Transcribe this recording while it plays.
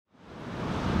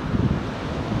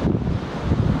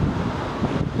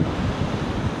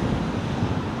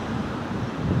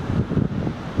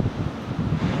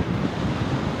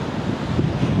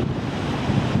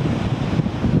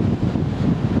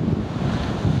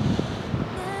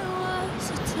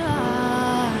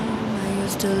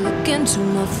to look into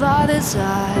my father's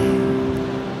eye.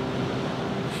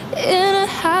 In a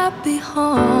happy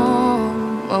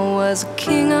home, I was a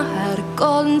king, I had a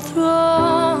golden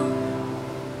throne.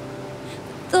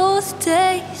 But those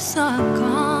days are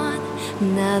gone,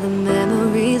 now the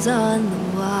memories on the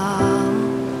wall.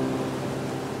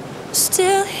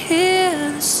 Still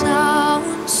hear the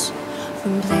sounds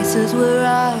from places where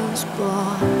I was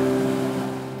born.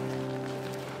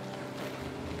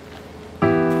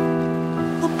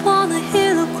 Upon the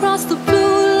hill across the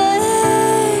blue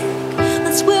lake,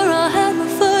 that's where I had my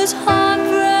first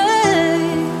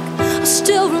heartbreak. I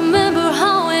still remember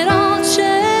how it all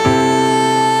changed.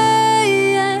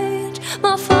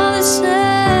 My father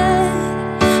said,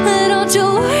 don't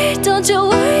you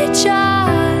worry,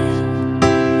 child.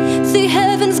 See,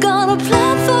 heaven's got a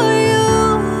plan for you.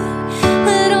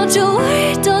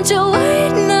 Don't you worry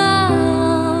now.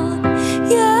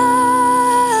 Yeah.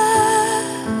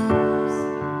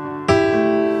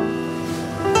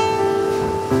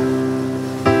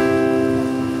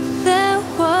 There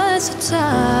was a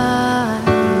time I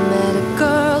met a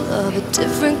girl of a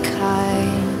different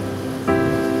kind.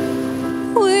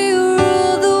 We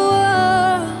ruled the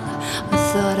world. I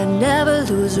thought I'd never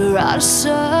lose her out of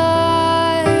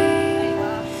sight.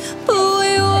 But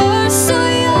we were so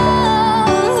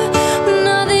young,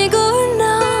 nothing going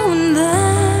now and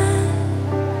then.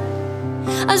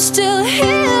 I still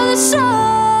hear the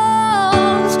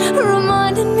songs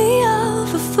reminding me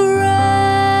of a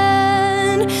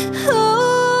friend.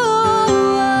 Ooh,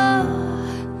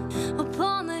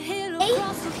 upon the hill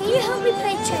across the Can you help me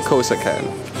play chess? Of course I can. I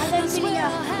don't really know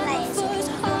how to play it, so can you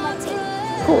help my team?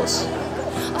 Of course.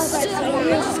 I'll just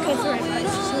go through it.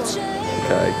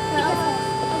 Okay.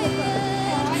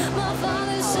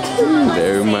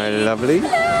 Hello, my lovely.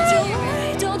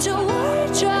 Don't you worry,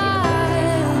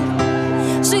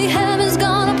 child. See, heaven's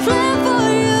got a plan for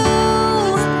you.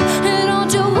 And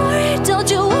don't you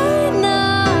worry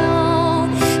now.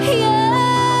 Yeah,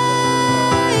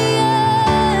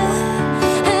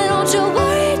 yeah. And don't you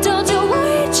worry,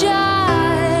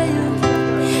 child.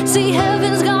 See,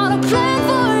 heaven's got a plan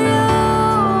for you.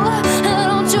 And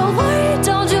don't you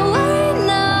worry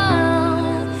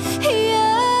now.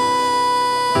 Yeah,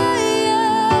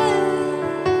 yeah.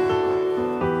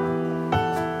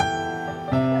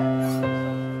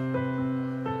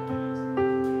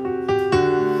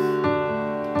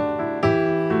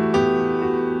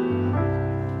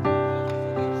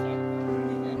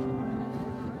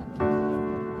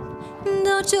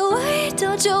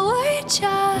 Don't you worry,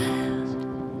 child.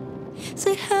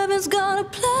 Say, heaven's got a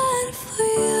plan for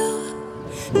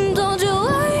you. Don't you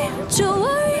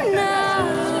worry now.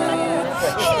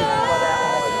 Yeah.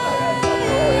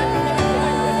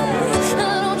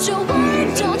 Don't you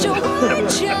worry,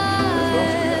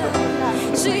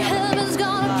 child. See, heaven's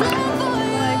got a plan for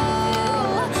you.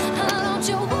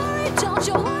 Don't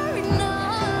you worry now.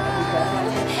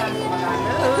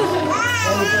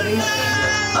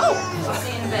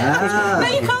 No,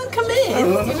 you can't come in.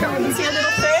 You can see a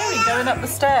little fairy going up the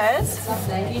stairs.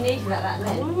 You need that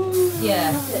then.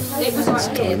 Yeah, it was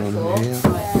right here before.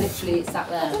 Literally, it's sat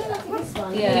there.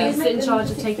 Yeah. Who's in charge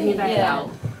of taking your bail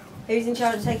out? Who's in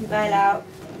charge of taking bail out?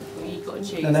 You've got to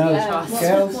choose.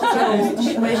 Girls.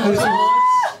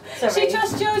 She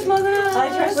trusts George more than I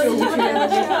trust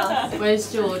George.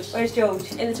 Where's George? Where's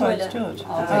George? In the toilet. George.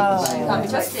 Can't be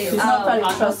trusted. It's not very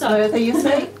trustworthy, you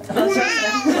see.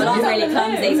 Well, I'm really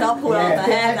clumsy, so I'll pull off the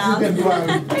hair now.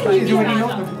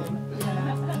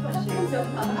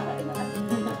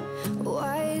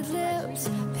 White lips,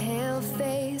 pale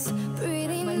face,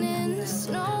 breathing in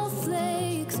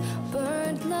snowflakes,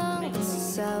 burnt lungs,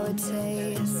 sour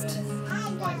taste.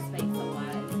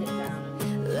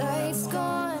 Lights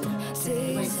gone,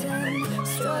 days end,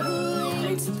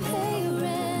 struggling to pay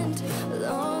rent,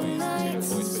 long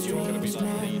nights, strange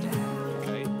men.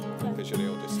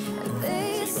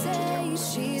 They say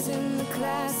she's in the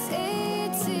class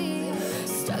 18,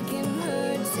 stuck in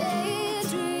her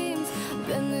daydreams.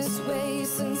 Been this way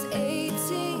since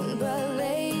 18, but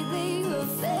lately her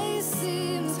face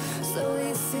seems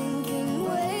slowly sinking,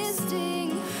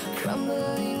 wasting,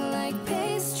 crumbling like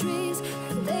pastries.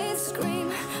 And they scream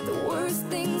the worst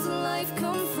things in life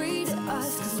come free to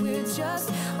us, 'cause we're just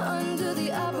under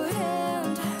the upper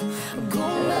hand. Go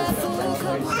mad for a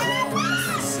couple hands.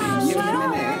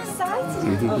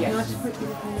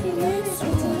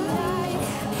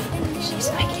 She's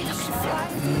making up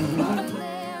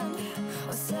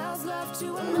ourselves left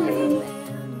to another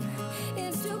man.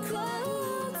 It's too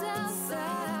cold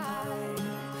outside.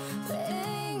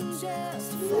 Playing just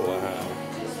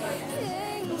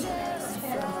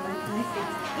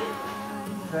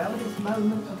for Proudest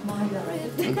moment of my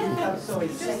life. Oh, sorry,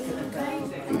 second ago.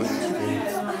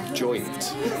 Joint.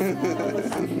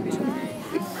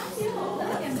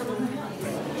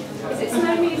 Is it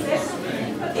snow music?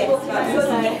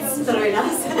 Yes, very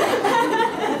nice.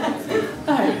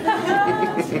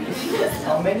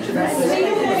 I'll mention that.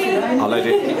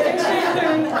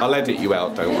 I'll edit you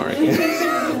out, don't worry.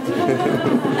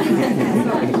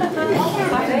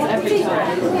 Every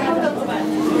time.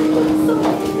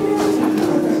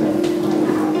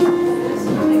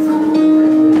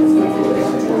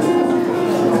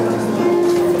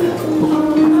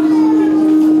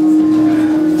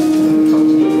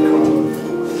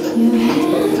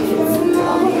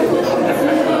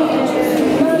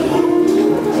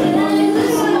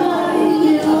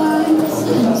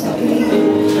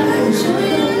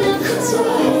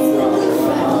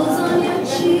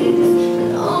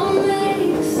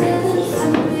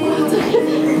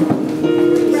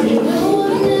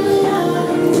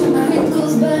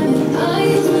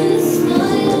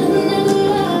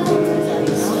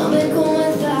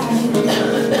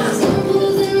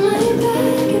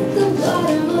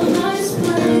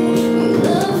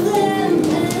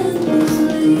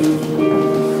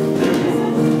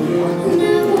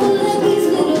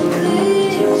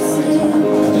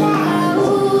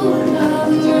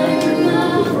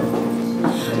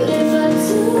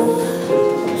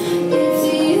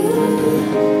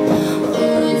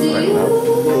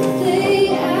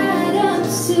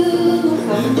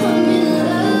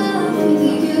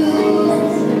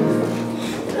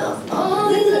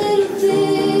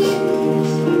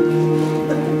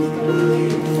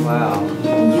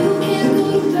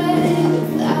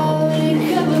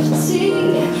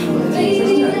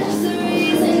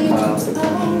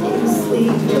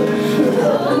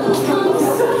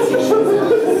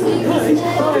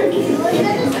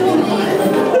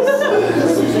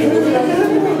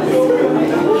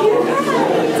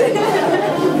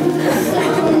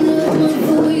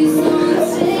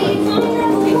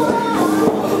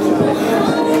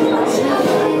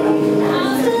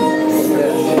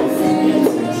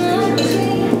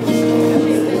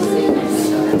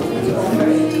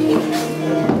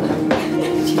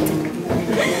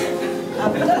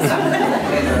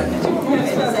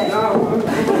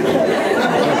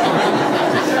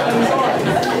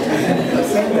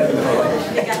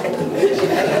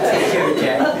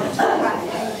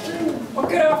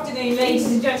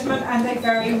 Ladies and gentlemen, and a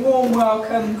very warm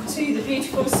welcome to the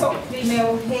beautiful Sockley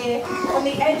Mill here on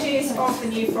the edges of the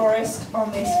New Forest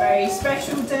on this very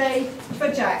special day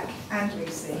for Jack and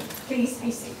Lucy. Please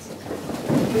be seated.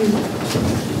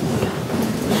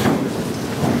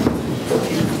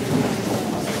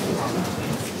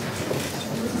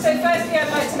 So firstly,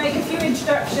 I'd like to make a few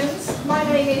introductions. My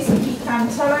name is Nikki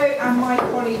Pantello and my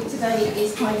colleague today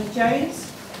is Heidi Jones.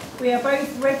 We are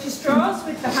both registrars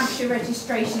with the Hampshire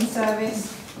Registration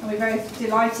Service, and we're very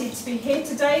delighted to be here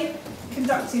today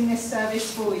conducting this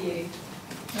service for you.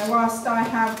 Now, whilst I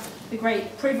have the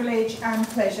great privilege and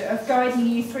pleasure of guiding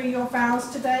you through your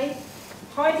vows today,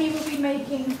 Heidi will be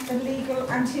making the legal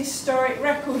and historic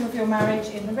record of your marriage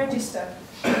in the register,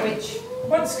 which,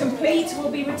 once complete,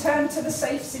 will be returned to the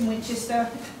safes in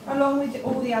Winchester, along with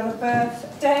all the other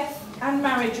birth, death and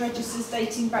marriage registers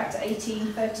dating back to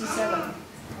 1837.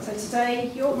 So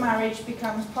today, your marriage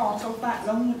becomes part of that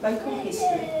long local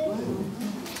history.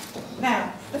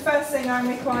 Now, the first thing I'm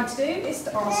required to do is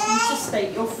to ask you to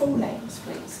state your full names,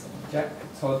 please. Jack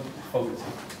Todd Fogarty.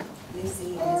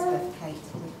 Lucy Elizabeth Kate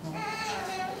Whitmore.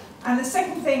 And the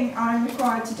second thing I'm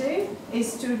required to do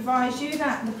is to advise you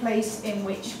that the place in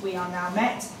which we are now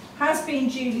met has been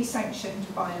duly sanctioned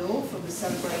by law for the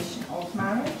celebration of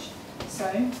marriage. So,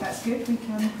 that's good, we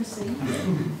can proceed.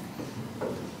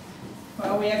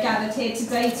 Well, we are gathered here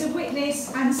today to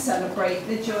witness and celebrate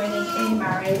the joining in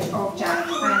marriage of Jack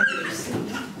and Lucy.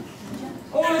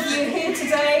 All of you here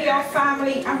today are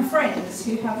family and friends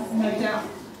who have no doubt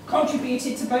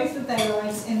contributed to both of their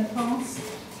lives in the past,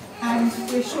 and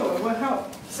we're sure will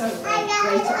help celebrate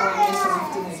later on this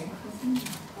afternoon.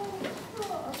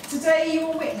 Today you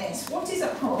will witness what is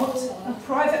at heart a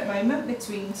private moment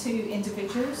between two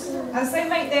individuals as they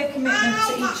make their commitment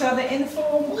to each other in the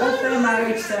form of their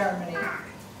marriage ceremony.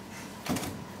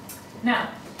 Now,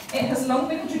 it has long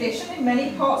been a tradition in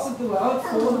many parts of the world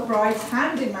for the bride's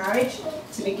hand in marriage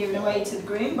to be given away to the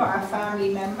groom by a family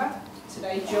member.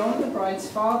 Today, John, the bride's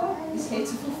father, is here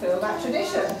to fulfil that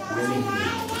tradition.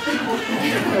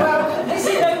 Well, this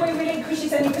in no way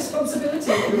relinquishes any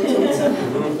responsibility for your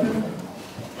daughter.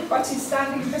 But in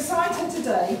standing beside her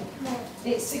today,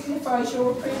 it signifies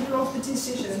your approval of the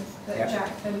decision that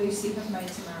Jack and Lucy have made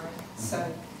to marry.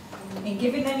 So, In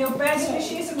giving them your best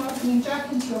wishes and welcoming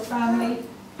Jack into your family,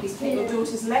 please take your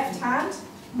daughter's left hand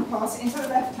and pass it into the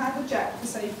left hand of Jack for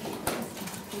safekeeping.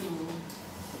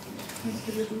 Please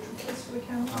give your daughter a kiss for the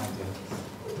camera.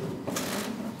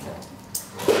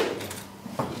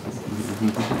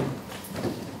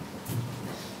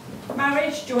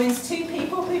 Marriage joins two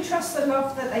people who trust the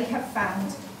love that they have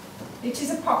found. It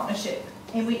is a partnership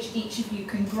in which each of you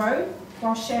can grow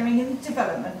while sharing in the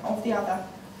development of the other.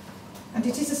 And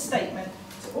it is a statement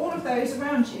to all of those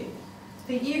around you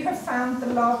that you have found the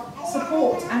love,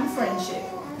 support and friendship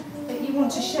that you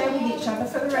want to share with each other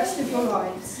for the rest of your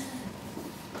lives.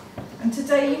 And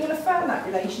today you will affirm that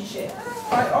relationship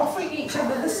by offering each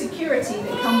other the security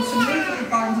that comes from legally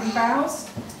binding vows,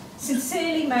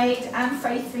 sincerely made and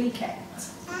faithfully kept.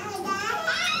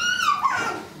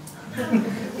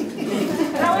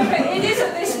 However, it is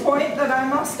at this point that I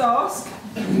must ask,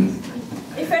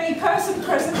 if any person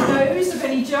present knows of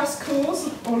any just cause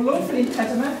or lawful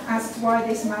impediment as to why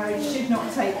this marriage should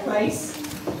not take place,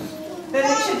 then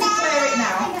they should declare it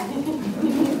now.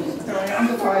 Sorry,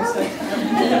 under fives don't count.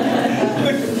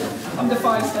 Under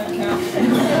fives don't count.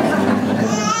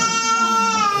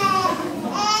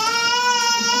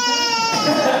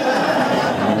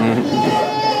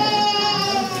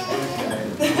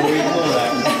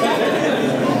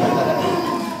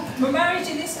 Well, marriage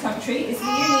in this country is the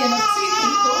union of two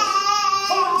people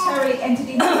voluntarily entered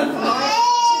into life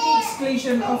to the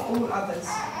exclusion of all others.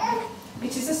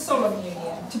 It is a solemn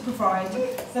union to provide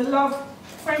the love,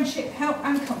 friendship, help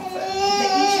and comfort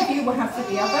that each of you will have for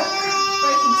the other,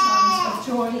 both in times of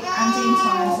joy and in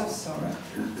times of sorrow.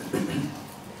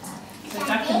 So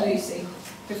Jack and Lucy,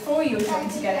 before you are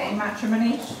joined together in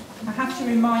matrimony, I have to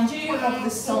remind you of the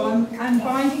solemn and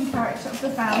binding character of the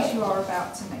vows you are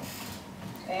about to make.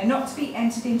 They are not to be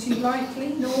entered into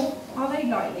lightly, nor are they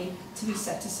lightly to be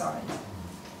set aside.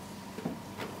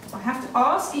 I have to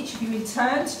ask each of you in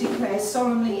turn to declare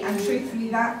solemnly and truthfully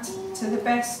that, to the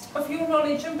best of your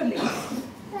knowledge and belief,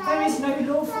 there is no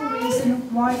lawful reason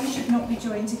why we should not be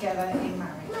joined together in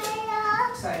marriage.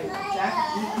 So, Jack,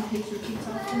 you can please repeat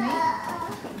after me.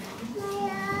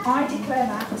 I declare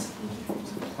that.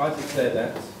 I declare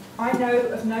that. I know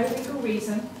of no legal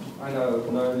reason. I know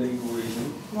of no legal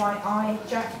reason Why I,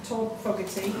 Jack Todd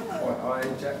Fogarty, why I,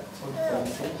 Jack Todd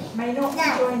Fogarty, may not be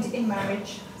joined in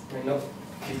marriage may not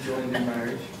be joined in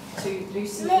marriage to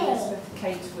Lucy Elizabeth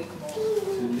Kate Wigmore.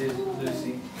 to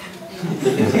Lucy.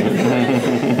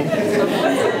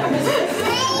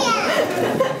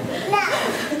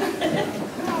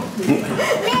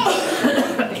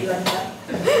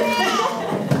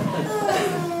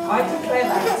 I declare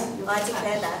that. I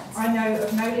declare that. I know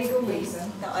of no legal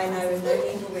reason. That I know of no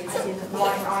legal reason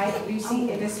Why I,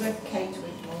 Lucy Elizabeth Kate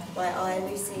Wigmore, why I,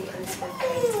 Lucy Elizabeth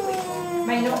Kate Wigmore,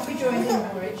 may not be joined in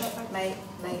marriage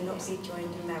may not be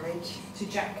joined in marriage to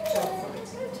Jack Todd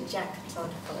Fogarty. to Jack Todd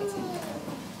Fogarty.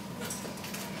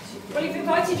 Well, you've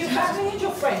invited your family and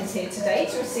your friends here today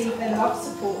to receive their love,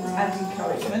 support and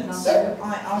encouragement. So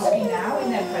I ask you now, in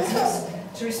their presence,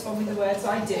 to respond with the words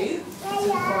I do to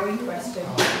the following question.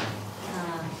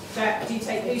 Jack, do you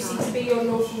take Lucy to be your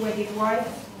lawful wedded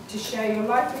wife, to share your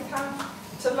life with her,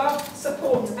 to love,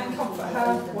 support and comfort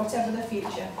her, whatever the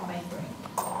future may bring?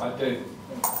 I do.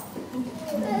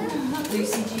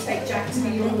 Lucy, do you take Jack to be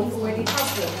your lawful wedded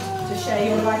husband, to share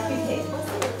your life with him,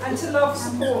 and to love,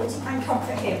 support and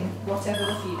comfort him, whatever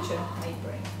the future may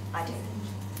bring? I do.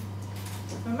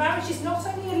 Well, marriage is not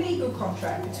only a legal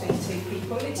contract between two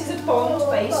people, it is a bond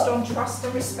based on trust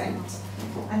and respect,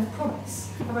 and the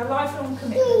promise of a lifelong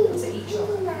commitment to each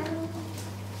other.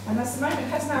 And as the moment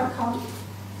has now come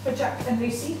for Jack and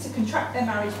Lucy to contract their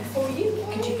marriage before you,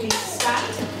 could you please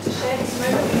stand to share this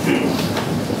moment with me?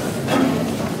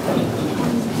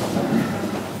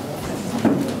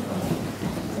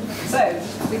 So,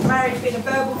 with marriage being a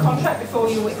verbal contract before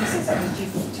your witnesses, I need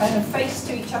you to turn and face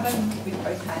to each other with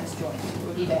both hands joined.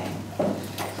 Will you there?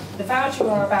 The vows you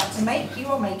are about to make, you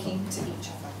are making to each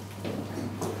other.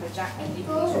 So Jack, can you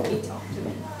please repeat after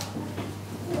me?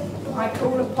 I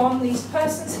call upon these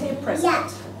persons here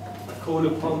present I call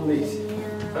upon these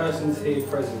persons here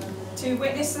present to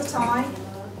witness that I,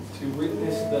 to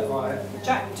witness that I,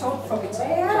 Jack Todd Fogarty,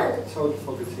 Jack Todd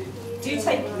Fogarty, do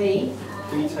take thee,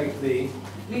 do take thee,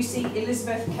 Lucy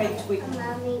Elizabeth Kate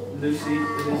Wigmore, Lucy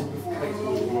Elizabeth Kate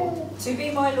Wigmore, to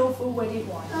be my lawful wedded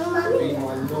wife. to be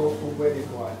my lawful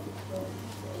wedded wife.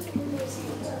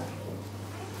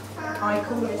 I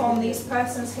call upon these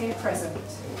persons here present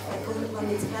I call upon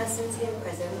these persons here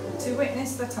present to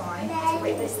witness that I, to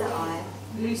witness that I,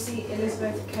 Lucy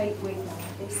Elizabeth Kate Wigmore.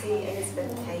 Lucy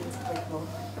Elizabeth Kate Wigmore.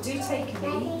 Do take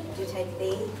me, Do take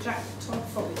thee, Jack Todd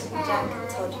Fogarty, Jack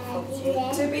Todd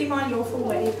Fogarty, to be my lawful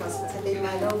wedded to husband. be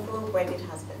my lawful wedded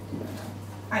husband.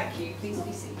 Thank you. Please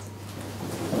be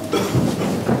seated.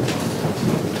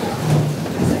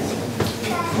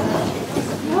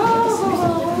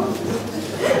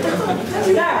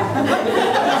 Now,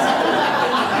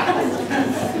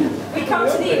 we come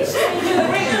to the exchange of the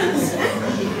rings.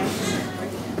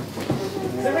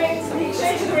 The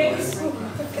exchange of the rings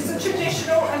is a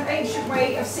traditional and ancient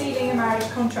way of sealing a marriage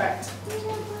contract.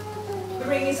 The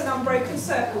ring is an unbroken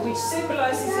circle which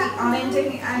symbolises the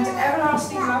unending and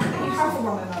everlasting love that you have for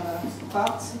one another,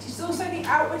 but it is also the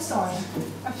outward sign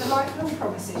of the lifelong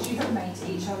promises you have made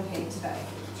to each other here today.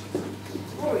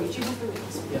 Rory, do you want the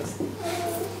rings? Yes.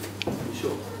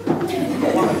 Sure.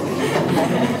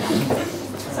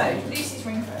 So, Lucy's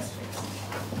ring first,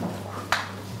 please.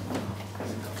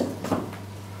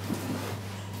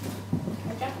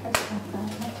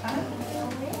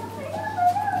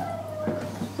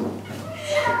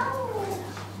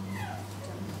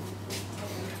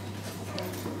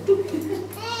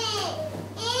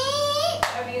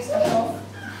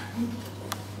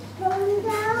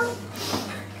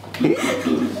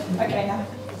 Okay, now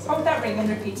hold that ring and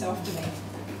repeat after me.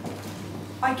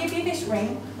 I give you this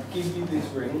ring I give you this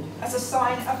ring as a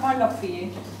sign of my love for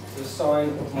you as a sign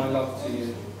of my love to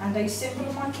you, and a symbol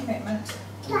of my commitment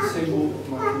and a symbol of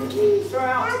my commitment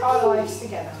throughout our lives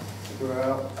together.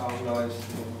 throughout our lives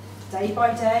together. Day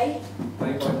by day,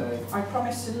 Day by day, I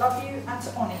promise to love you and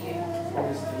to honour you, I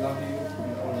promise to love you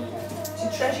and honour you,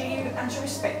 to treasure you and to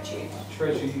respect you, to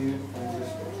treasure you and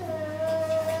respect you,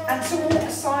 and to walk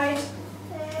side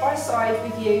by side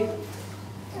with you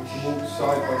and to walk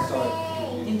side by side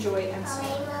with you, in joy and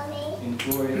sorrow. in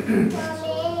joy and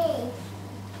sorrow.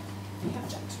 You have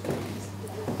Jack's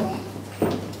ring.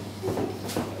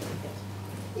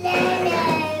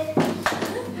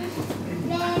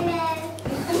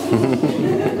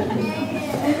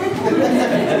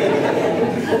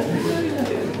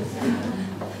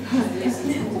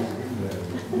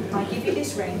 I give you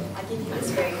this ring I give you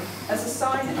this ring as a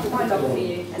sign of my love for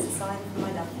you as a sign of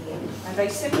my love for you, and a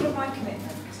symbol of my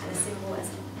commitment and a symbol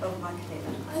of my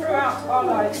commitment throughout our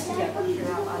lives together.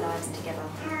 throughout our lives together.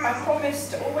 I promise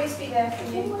to always be there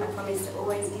for you, I promise to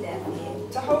always be there for you,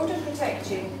 to hold and protect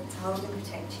you to hold and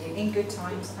protect you in good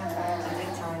times and bad. in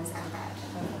good times and bad.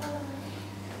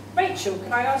 Rachel,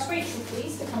 can I ask Rachel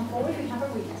please to come forward? We have a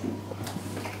reading.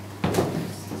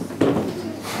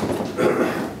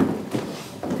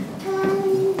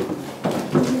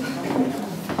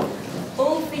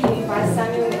 All for You by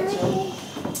Samuel Mitchell.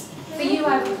 For you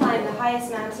I will climb the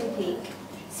highest mountain peak,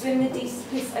 swim the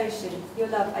deepest ocean, your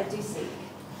love I do seek.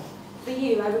 For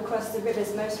you I will cross the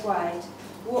rivers most wide,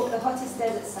 walk the hottest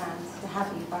desert sand to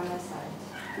have you by my side.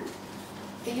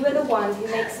 For you are the one who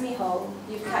makes me whole,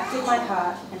 you've captured my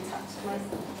heart and touched my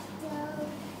soul.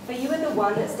 For you are the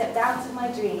one that stepped out of my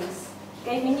dreams,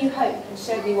 gave me new hope and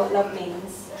showed me what love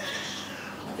means.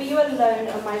 For you alone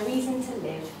are my reason to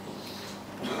live,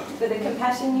 for the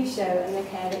compassion you show and the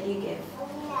care that you give.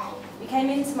 You came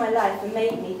into my life and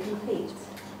made me complete.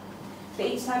 For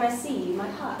each time I see you, my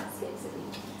heart skips a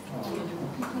beat.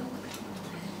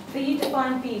 For you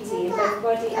define beauty in both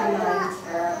body and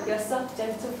mind, your soft,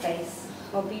 gentle face,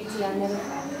 or beauty I never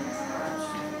found.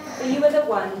 For you are the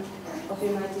one of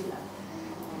whom I do love.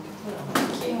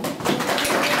 Thank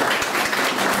you.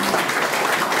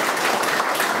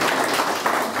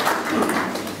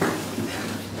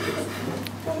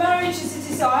 Well, marriage is a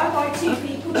desire by two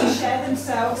people to share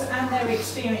themselves and their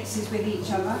experiences with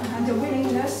each other, and a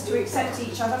willingness to accept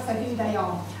each other for who they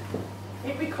are.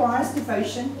 It requires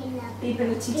devotion, the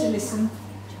ability to listen,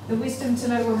 the wisdom to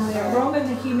know when we are wrong, and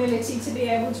the humility to be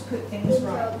able to put things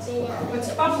right.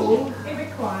 But above all, it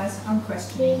requires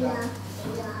unquestioning love.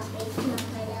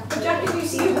 But Jack and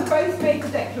Lucy, you have both made the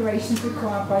declarations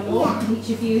required by law, and each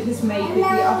of you has made with the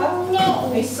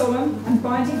other a solemn and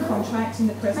binding contract in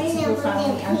the presence of your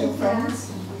family and your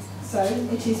friends. So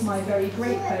it is my very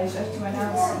great pleasure to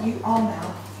announce that you are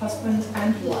now husband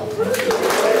and wife.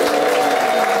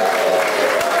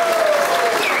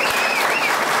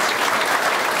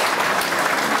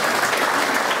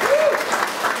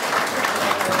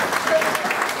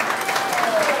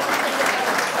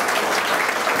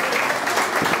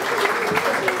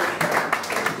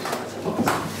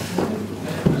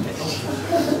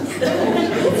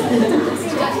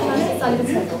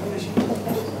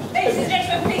 Ladies and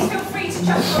gentlemen, please feel free to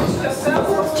jump onto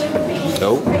yourselves.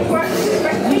 No.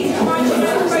 Please remind you of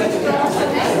the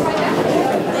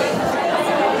photographs.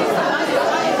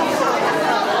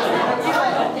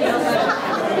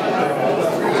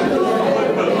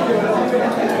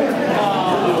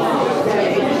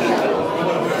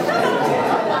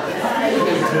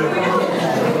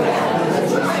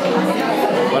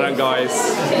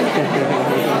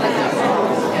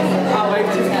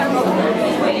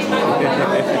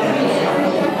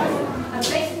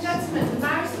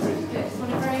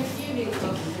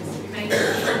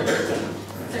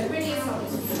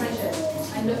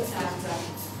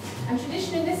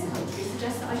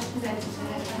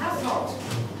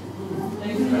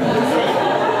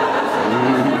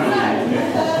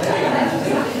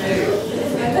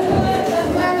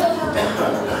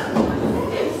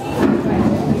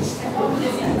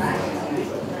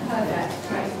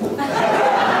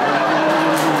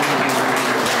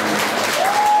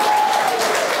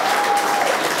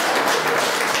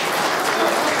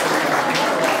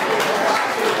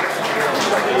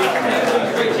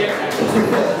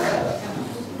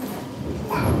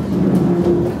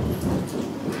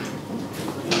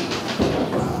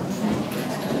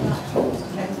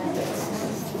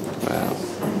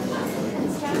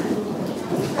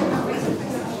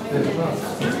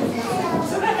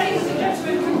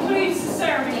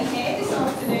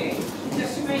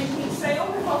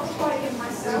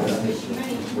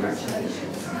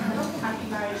 congratulations. Happy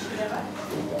marriage together.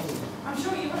 I'm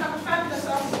sure you will have a fabulous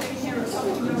afternoon here at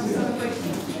something you're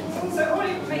celebrating. So all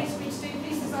it remains for me to do,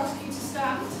 please, is ask you to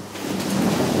stand.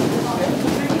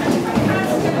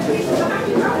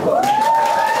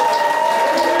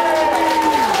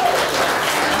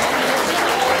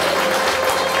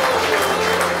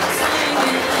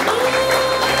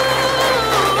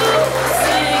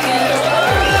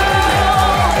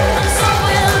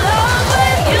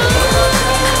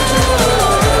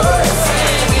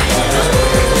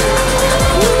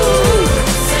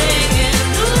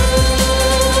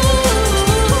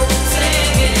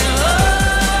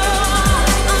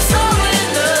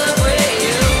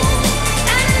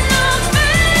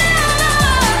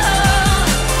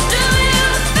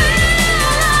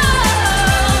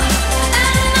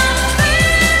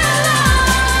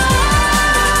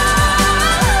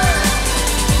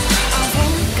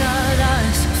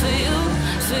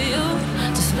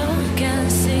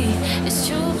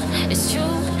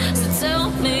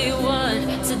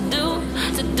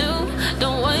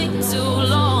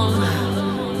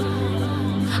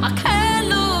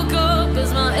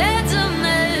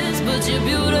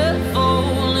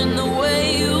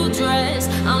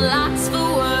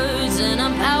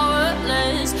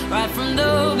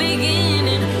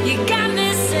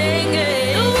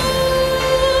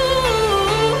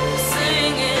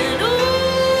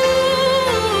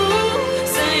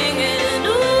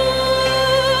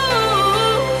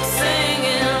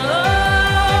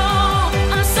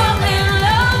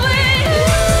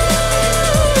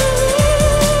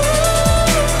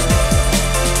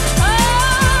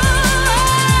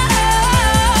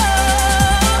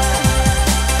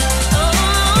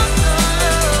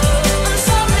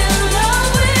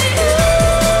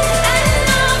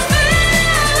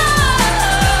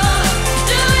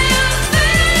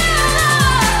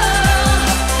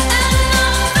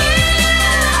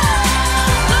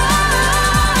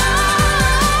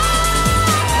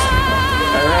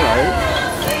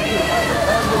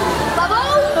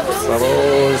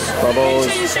 Bubbles.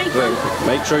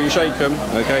 Make sure you shake them.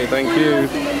 Okay, thank you.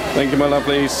 Thank you, my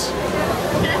lovelies.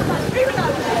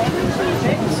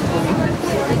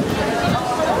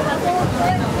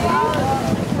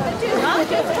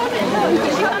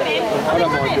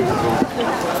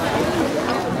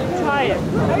 Try it.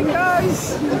 Hey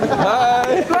guys!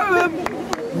 Hi! Blow them!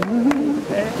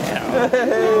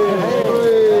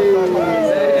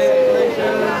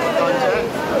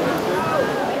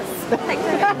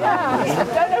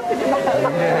 Don't open your mouth.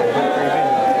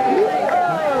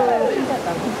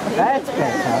 That's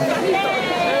better.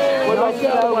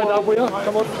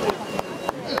 Come on.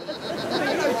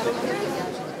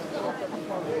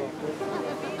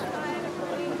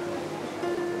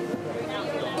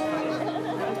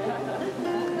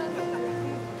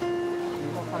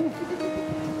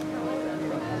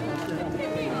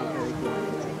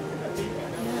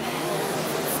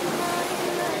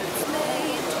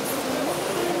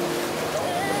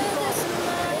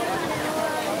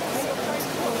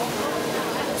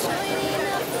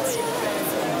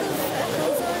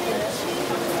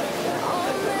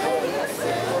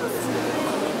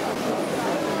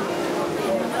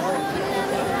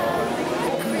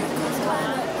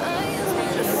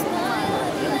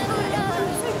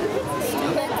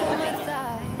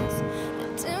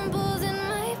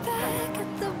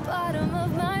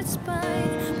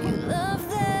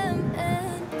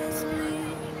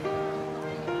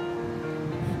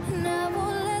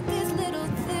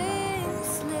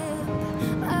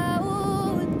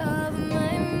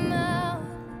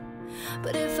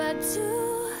 But if I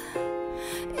do,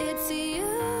 it's you,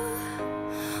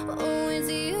 oh, it's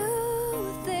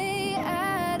you, they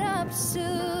add up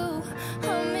to,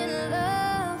 I'm in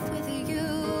love with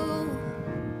you,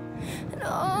 and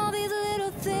all these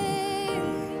little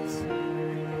things,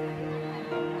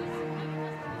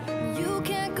 you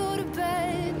can't go to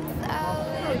bed without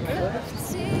it,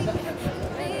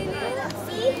 maybe that's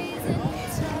the reason.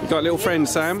 You got a little friend,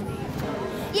 Sam?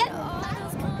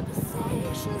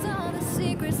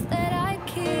 Secrets that I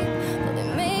keep, but they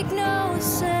make no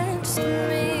sense to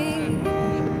me.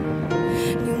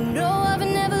 You know I've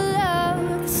never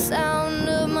loved the sound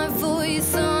of my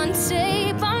voice on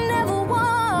tape. I never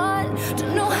want to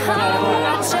know how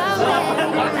much I weigh.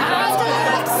 I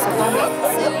have to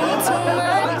squeeze into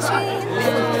my jeans.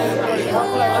 Your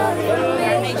love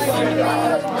makes me.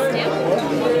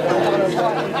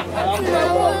 And I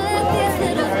won't let these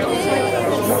little things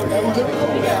slip.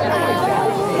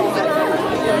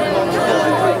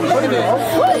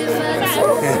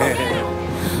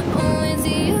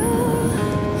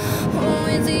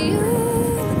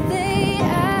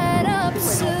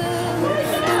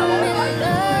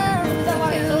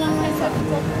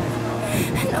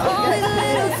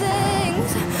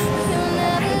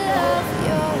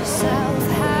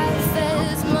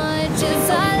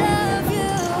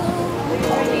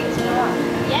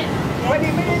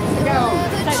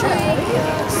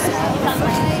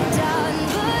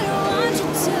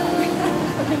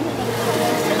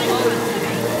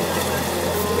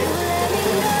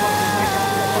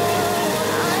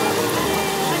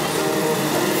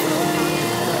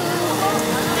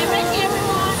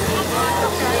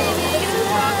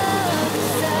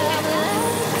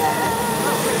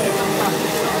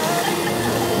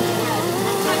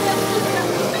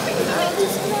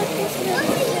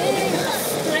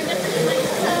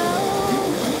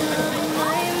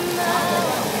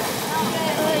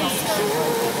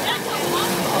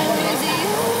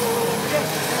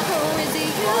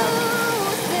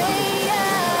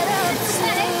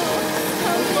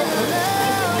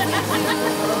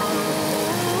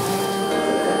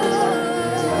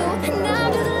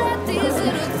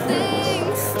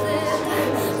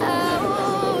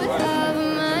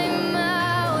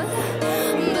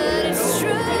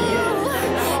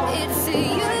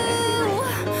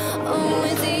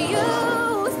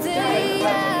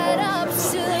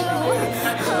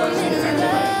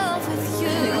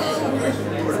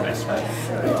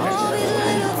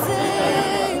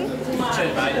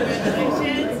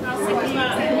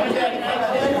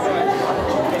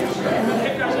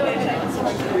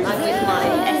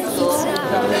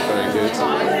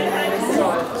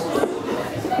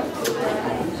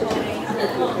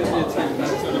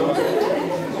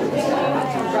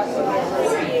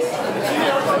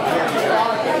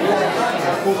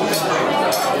 Well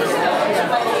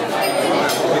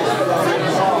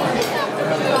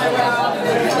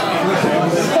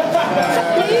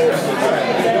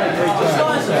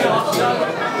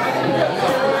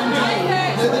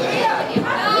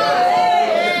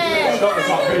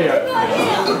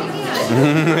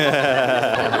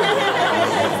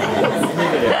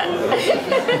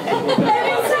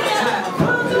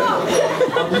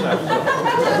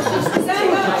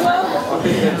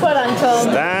done, Tom.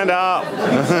 Stand up.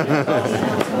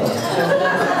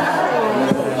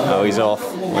 Oh, he's off.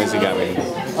 Where's he going?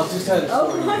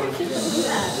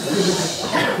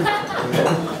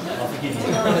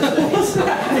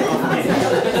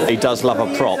 He does love a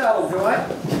prop.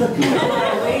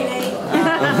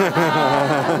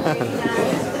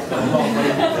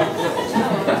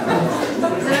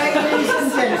 Ladies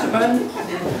and gentlemen,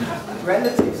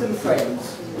 relatives and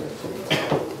friends,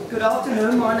 good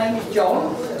afternoon. My name is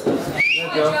John.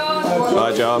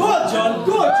 Hi, John. Go on, John.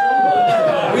 Go on,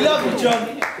 John. We love you, John.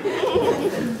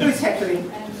 Who's heckling?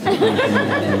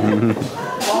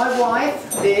 My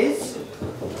wife, Liz.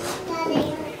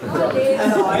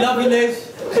 And I. We love you, Liz.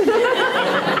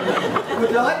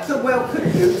 Would like to welcome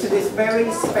you to this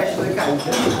very special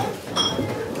occasion.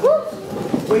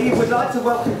 We would like to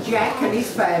welcome Jack and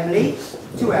his family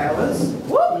to ours.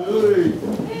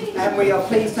 And we are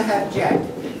pleased to have Jack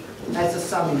as a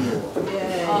son-in-law.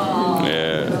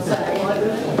 Yeah.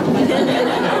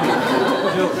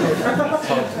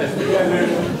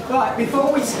 Right,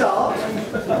 before we start,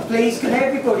 please can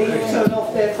everybody turn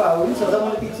off their phones? I don't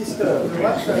want to be disturbed.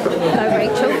 Right? Go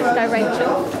Rachel, go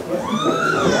Rachel.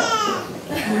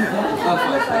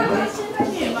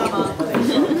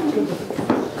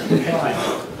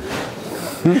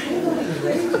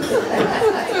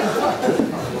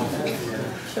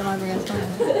 Shall I bring us down?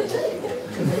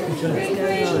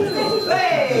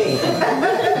 Hey!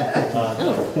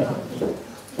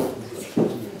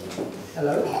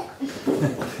 Hello?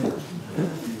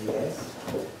 Yes.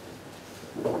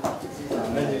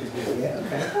 Yeah,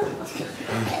 okay.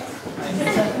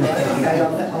 Okay,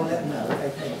 I'll let them know.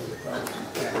 Okay,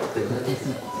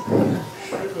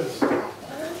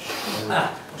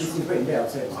 this is written down,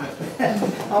 so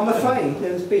I'm afraid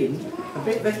there's been a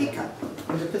bit of a hiccup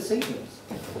in the proceedings.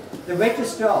 The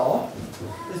registrar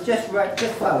has just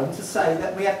phoned to say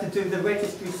that we have to do the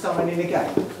registry signing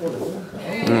again.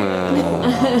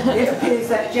 It appears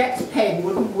that Jack's pen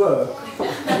wouldn't work.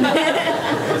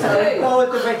 So we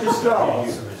borrowed the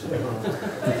registrar's.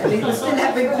 And he was still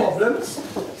having problems,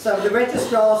 so the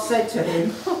registrar said to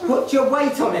him, put your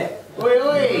weight on it.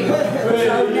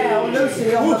 So now,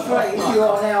 Lucy, I'm afraid you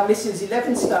are now Mrs.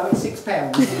 11 stone, 6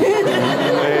 pounds.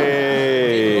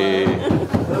 Hey.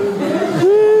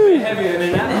 Heavier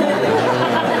than that.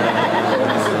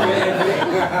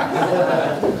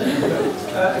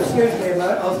 Excuse me a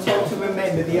moment, I was told to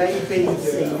remember the A, B,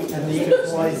 C and the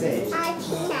X, Y, Z.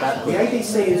 The A, B,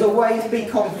 C is always be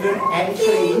confident and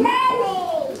clean.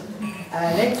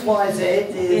 And X, Y, Z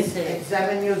is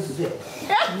examine your zip.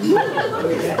 I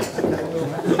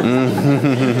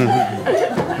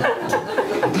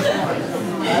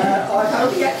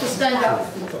only get to stand up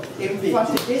in front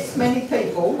of this many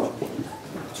people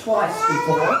twice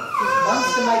before.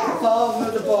 Once to make a father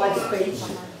of the bride speech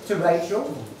to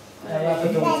Rachel, her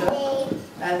other daughter,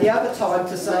 and the other time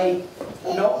to say,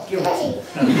 not guilty.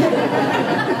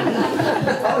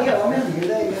 Oh yeah, I remember you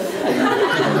there.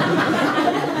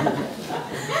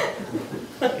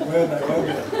 I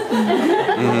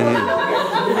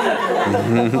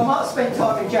might spend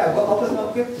time in jail, but I was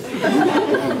not guilty.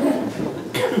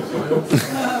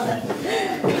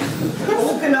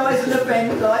 Organise an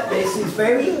event like this is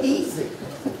very easy.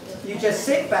 You just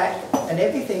sit back and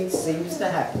everything seems to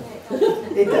happen.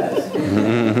 It does.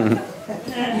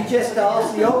 You just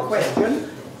ask the old question,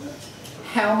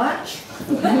 how much?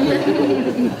 Or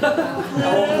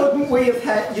couldn't we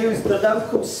have used the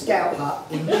local scout hut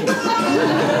in Chile?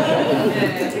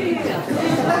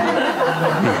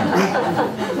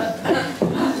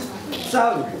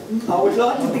 So, I would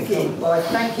like to begin by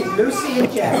thanking Lucy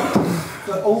and Jack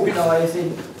for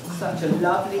organising such a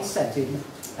lovely setting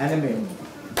and a meal.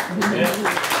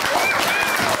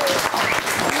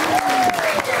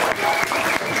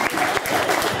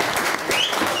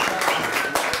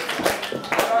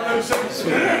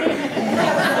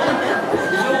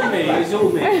 It's all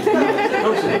me.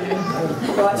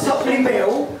 Right, Sopley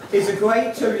Mill is a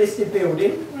Grade 2 listed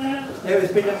building. There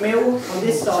has been a mill on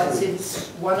this site since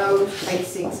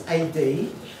 1086 AD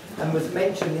and was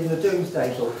mentioned in the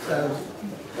Domesday Book, so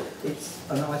it's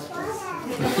a nice place.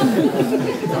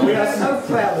 We are so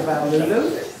proud of our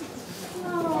Lulu.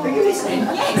 Are you listening?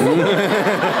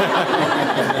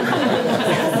 Yes.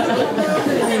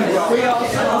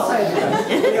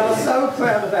 are so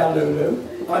proud of our Lulu.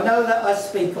 I know that I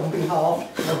speak on behalf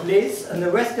of Liz and the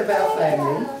rest of our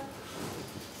family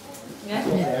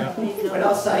when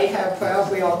I say how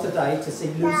proud we are today to see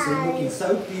Lucy looking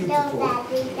so beautiful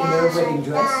in her wedding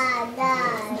dress.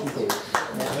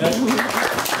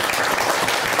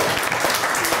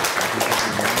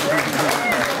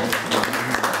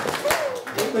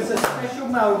 It was a special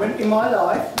moment in my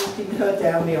life walking her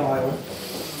down the aisle.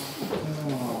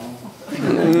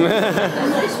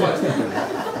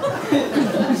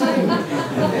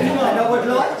 And I would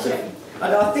like to,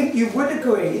 and I think you would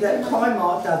agree that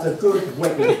Primark does a good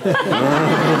wedding.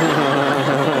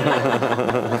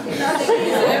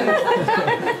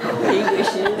 He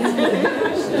wishes.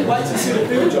 Wait to see the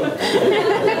bill, John.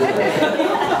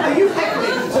 Are you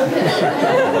heckling?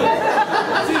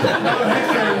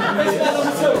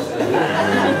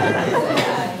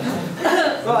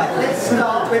 Right, let's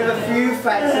start with a few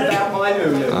facts about my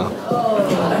Lulu.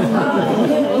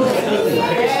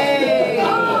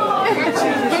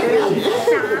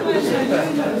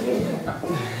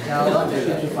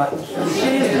 She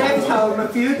has left home a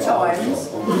few times,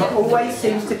 but always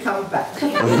seems to come back.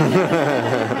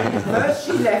 First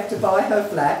she left to buy her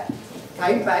flat,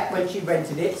 came back when she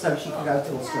rented it so she could go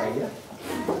to Australia,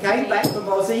 came back from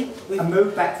Aussie and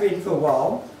moved back in for a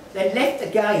while, then left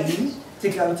again to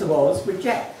go to Oz with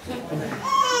Jack.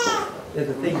 There's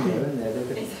a thing there, isn't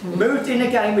there? Moved in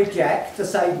again with Jack to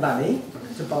save money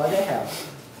to buy their house.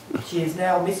 She is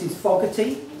now Mrs.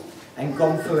 Fogarty and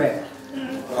gone forever.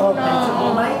 And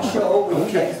to make sure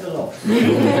we check the lot.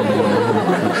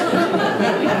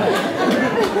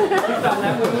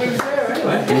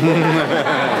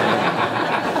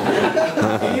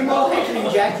 Any more heckling,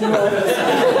 Jack? You know what I'm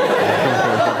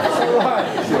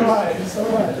It's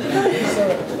alright.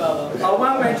 I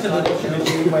won't mention the washing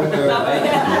machine when we're away.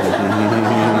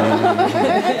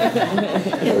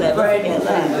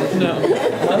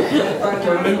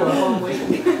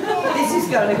 This is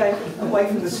going to go away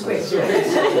from the script.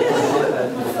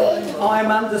 I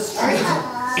am under strict.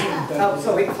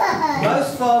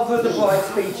 Most Father of the Bride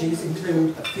speeches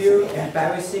include a few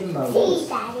embarrassing moments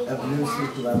of Lucy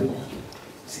growing up.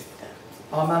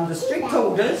 I'm under strict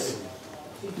orders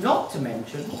not to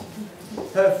mention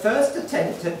her first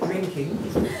attempt at drinking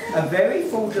a very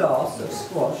full glass of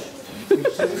squash with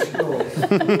 2 straws.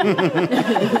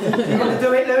 You want to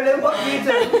do it, Lulu? What do you do?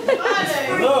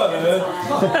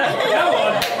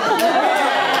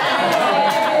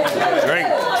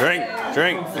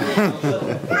 Drink.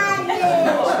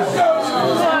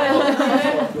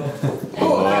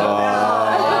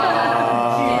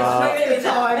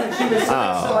 She was so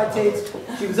excited.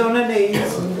 She was on her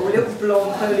knees, with little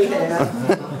blonde curly hair,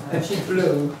 and she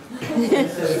blew.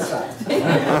 There's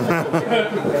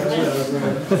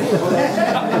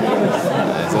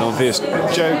an obvious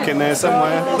joke in there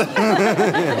somewhere.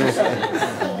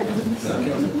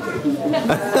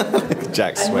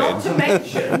 Jack's sweating.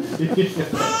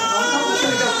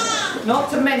 Not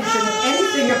to mention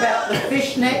anything about the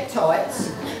fishnet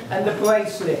tights and the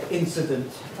bracelet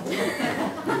incident.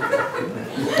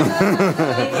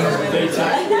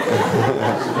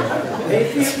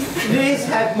 Liz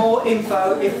had more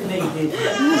info if needed,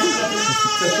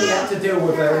 so she had to deal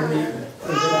with her in the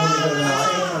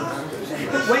night.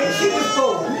 When she was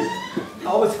born,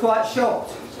 I was quite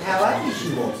shocked how happy she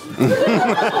was.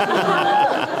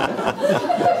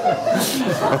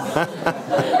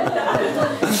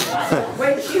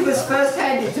 When she was first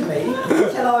handed to me,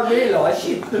 until I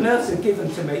realised the nurse had given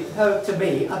her to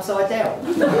me upside down.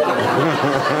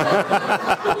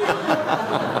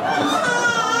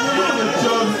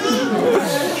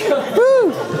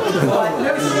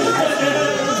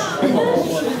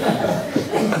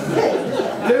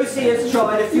 Lucy has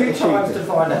tried a few times to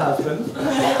find a husband.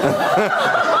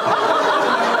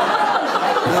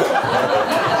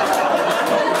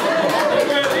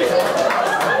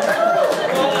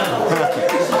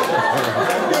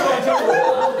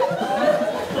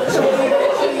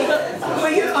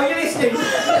 Are you listening?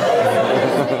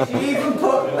 She even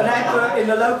put an advert in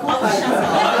the local paper.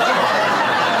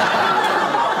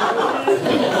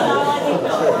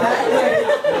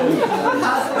 Her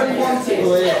husband wanted,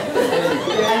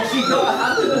 and she got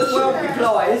 112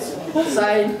 replies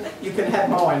saying, "You can have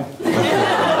mine."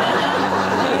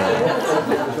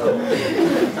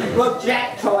 Well,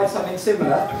 Jack tried something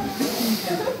similar.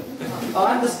 I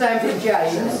understand from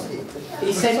James,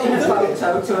 he sent in a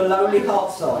photo to a lonely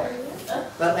heart site,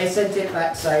 but they sent it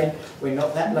back saying, "We're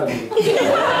not that lonely."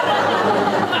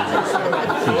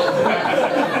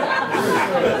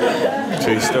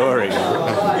 True story. I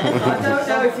don't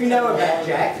know if you know about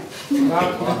Jack.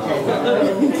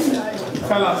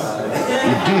 Tell us.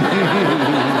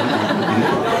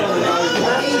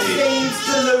 He seems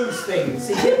to lose things.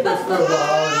 He did this for a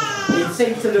while and he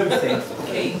seems to lose things.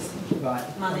 Keys. Right.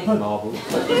 Money. Marble.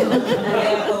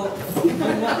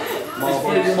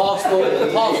 Passport.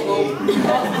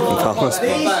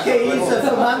 These keys are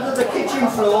from under the kitchen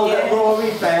floor that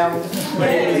Rory found when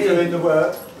he was doing the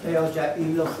work. Hey, old Jack, you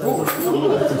lost those.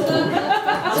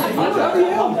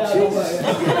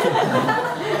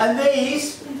 And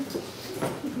these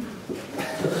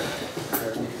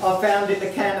I found in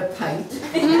a can of paint.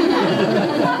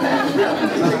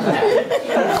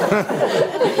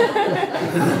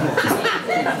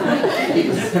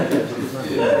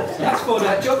 That's for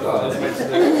that job I was meant to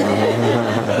do.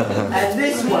 And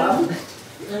this one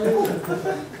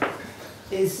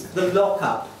is the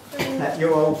lock-up at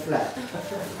your old flat.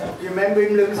 You remember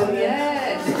him losing it?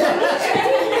 Yes.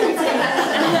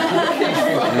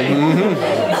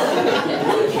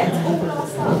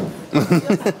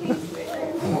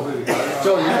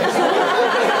 John,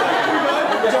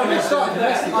 you started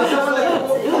that. I saw the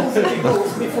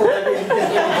calls before they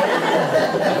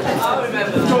I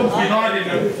remember that. John's been hiding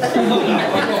them. I've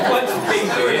got a bunch of things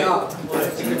doing it up.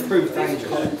 It could prove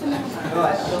dangerous.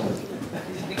 Right.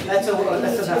 That's all.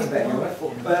 That's enough about you, right?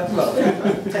 Well,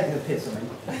 taking the piss on me.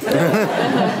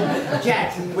 Jack,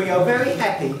 we are very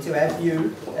happy to have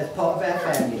you as part of our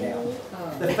family now.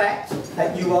 The fact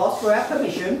that you asked for our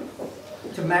permission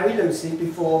to marry Lucy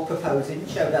before proposing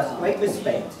showed us great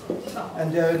respect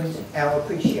and earned our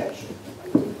appreciation.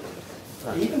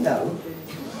 Even though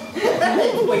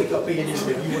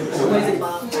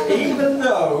even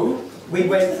though we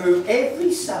went through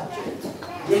every subject.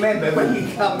 Remember when you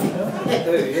come,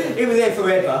 he was there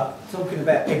forever, talking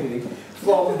about everything.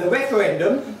 From the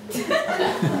referendum,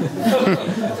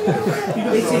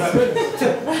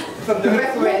 from the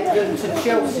referendum to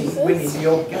Chelsea winning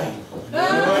your game. Not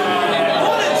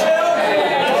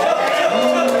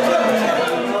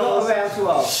around to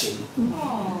ask him.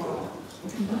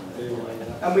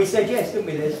 And we said yes, didn't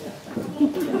we, Liz?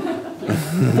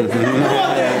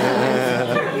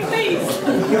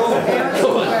 Your parents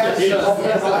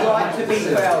have a right to be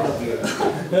proud of you.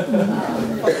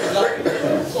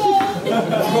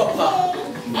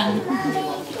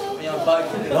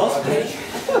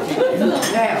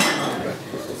 Now,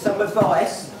 some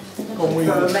advice for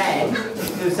a man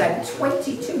who's had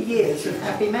 22 years of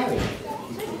happy marriage.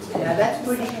 Now that's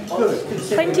pretty good.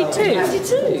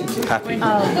 22? Happy.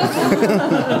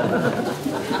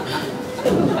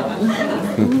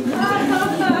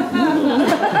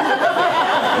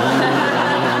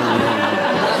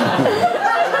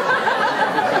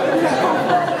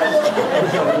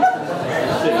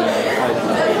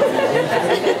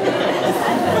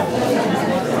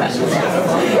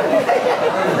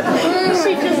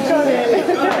 She just got it.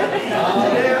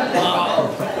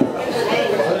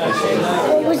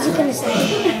 What was you going to say?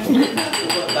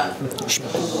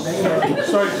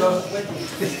 Sorry, John.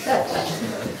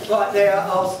 Right, there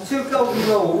are 2 golden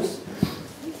rules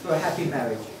for a happy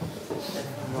marriage.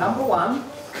 Number 1,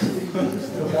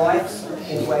 the wife's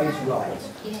always right.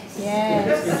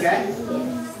 Yes. Okay?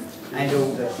 And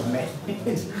all the men.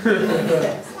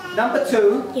 Number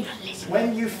 2,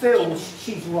 when you feel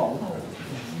she's wrong,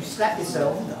 you slap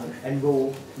yourself and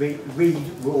read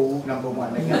rule number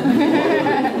 1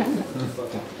 again.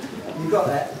 You got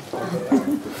that?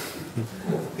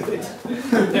 Good.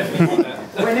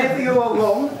 Whenever you are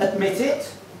wrong, admit it.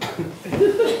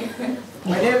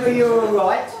 Whenever you are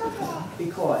right, be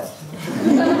quiet.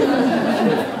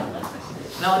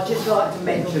 Now I'd just like to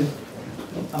mention,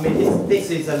 I mean this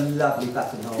is a lovely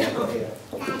buttonhole I've got here.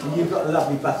 And you've got a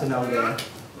lovely buttonhole there.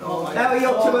 How are you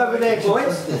up to over there,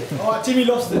 boys? Alright, Jimmy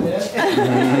lost it, yeah? I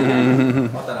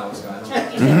don't know what's going on.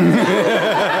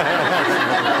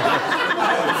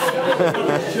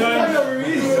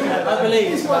 I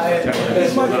believe it's right.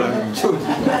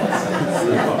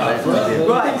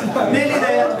 Right, nearly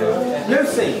there.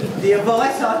 Lucy, the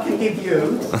advice I can give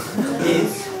you is,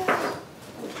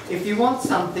 if you want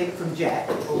something from Jack,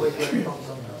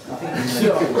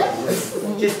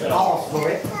 just ask for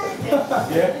it.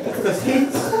 Because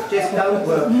hints just don't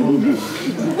work for me.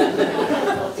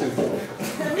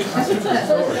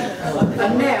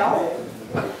 And now,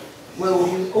 will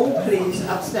you all please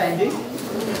upstanding,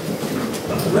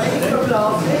 raise your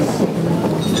glasses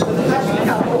for the happy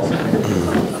couple,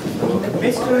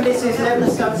 Mr. and Mrs.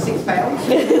 Lemonstone, £6.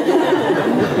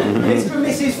 Mr. and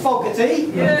Mrs. Fogarty.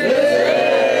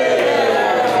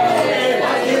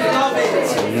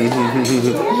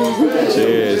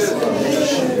 Cheers.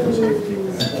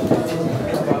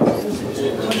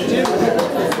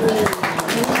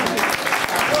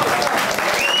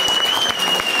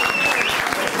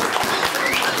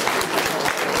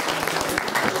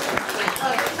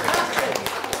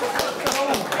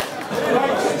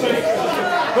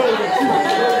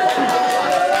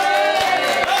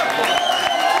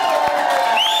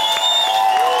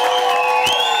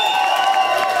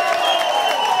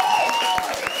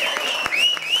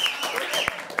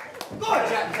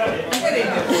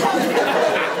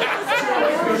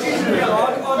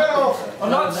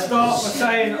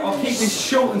 saying I'll keep this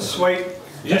short and sweet,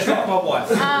 just like my wife.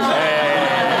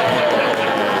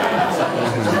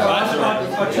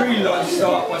 I'd really like to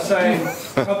start by saying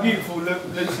how beautiful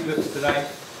Lucy looks today.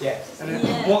 Yes. And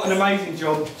what an amazing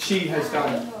job she has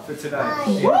done for today.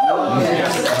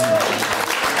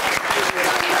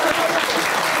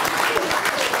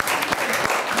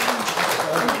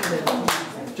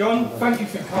 John, thank you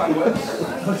for your kind words.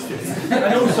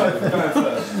 And also for going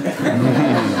first.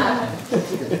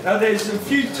 Now there's a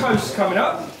few toasts coming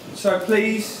up, so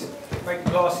please make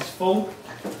the glasses full.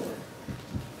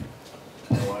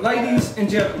 Ladies and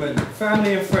gentlemen,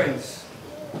 family and friends,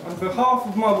 on behalf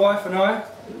of my wife and I,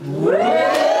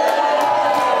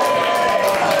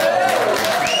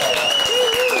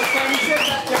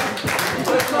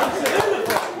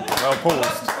 well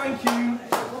paused. Thank you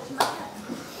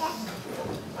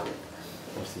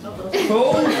for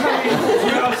all coming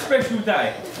to our special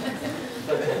day.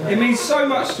 It means so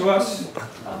much to us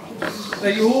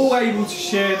that you're all able to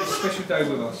share this special day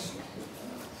with us.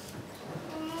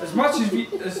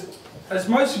 As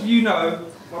most of you know,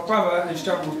 my brother has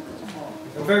travelled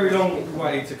a very long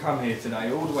way to come here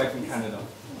today, all the way from Canada.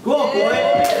 Go on, boy!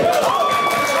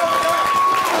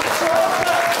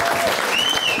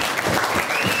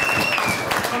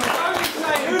 I'm only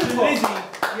saying to Lizzie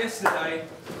yesterday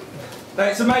that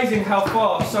it's amazing how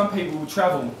far some people will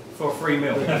travel for a free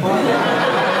meal.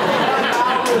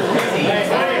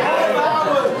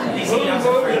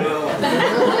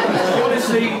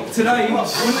 Honestly, today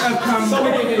wouldn't have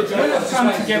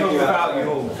come together without you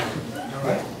all.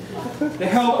 The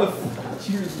help of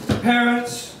the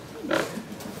parents.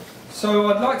 So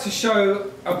I'd like to show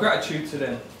our gratitude to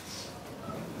them.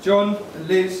 John and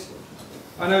Liz,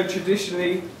 I know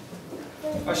traditionally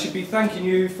I should be thanking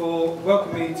you for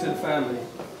welcoming me to the family.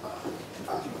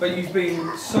 But you've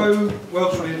been so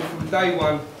welcoming from day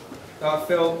one that I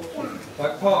felt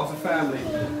like part of the family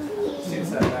since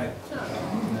that day.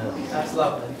 That's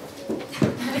lovely.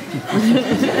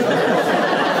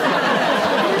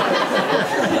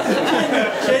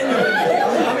 Genuinely,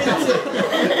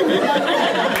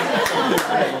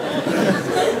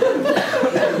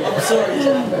 I'm sorry.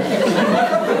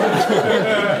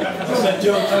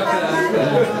 John,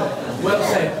 well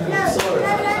said. Sorry.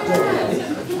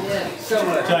 So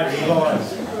much.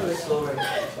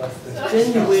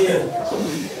 Genuine.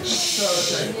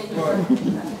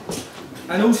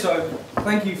 And also,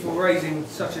 thank you for raising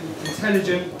such an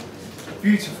intelligent,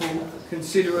 beautiful,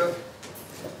 considerate,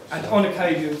 and on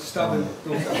occasion stubborn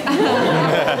daughter.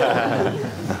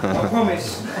 I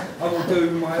promise I will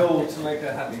do my all to make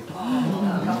her happy.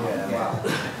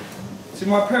 To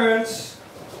my parents,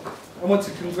 I want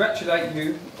to congratulate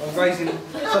you on raising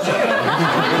such a...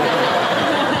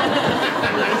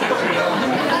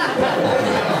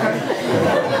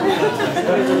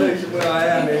 where I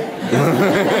am here.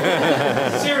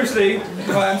 Seriously,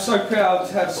 I am so proud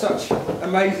to have such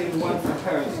amazing, wonderful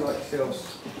parents like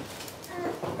yourselves.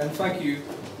 And thank you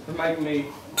for making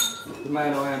me the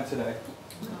man I am today.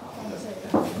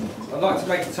 I'd like to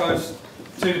make a toast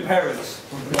to the parents.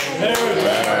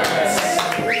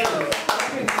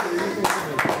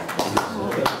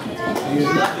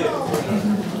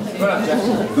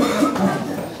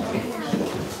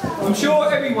 I'm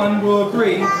sure everyone will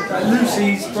agree that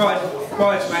Lucy's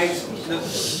bridesmaids look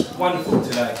wonderful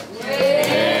today.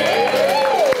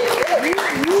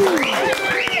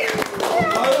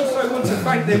 I also want to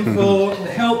thank them for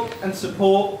the help and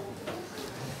support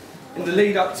in the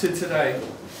lead up to today,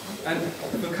 and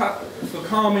for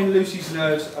calming Lucy's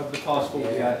nerves over the past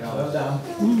 48 hours. Well done.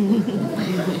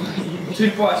 To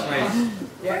the bridesmaids.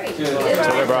 To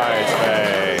the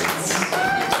bridesmaids.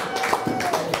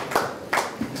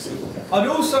 I'd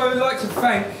also like to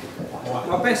thank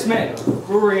my best men,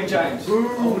 Rory and James.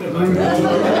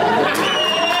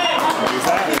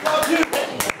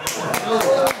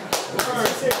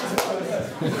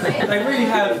 They really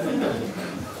have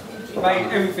made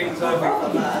everything so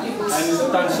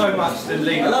and done so much to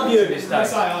lead up to this day.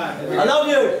 I love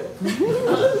you!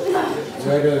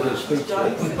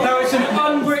 Now it's an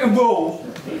unwritten rule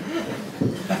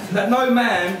that no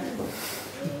man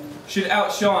should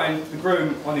outshine the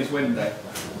groom on his wedding day.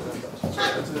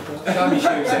 Show me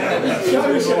shoes. Show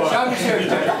me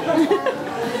shoes.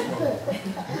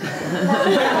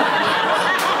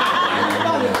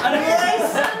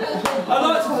 I'd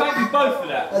like to thank you both for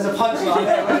that. There's a punchline.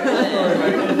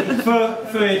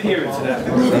 For adhering to that.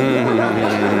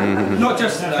 Not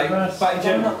just today, but in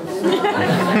general.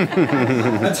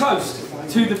 A toast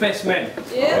to the best men.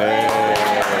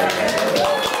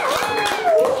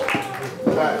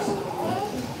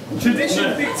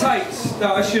 Tradition dictates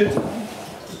that I should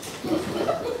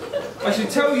I should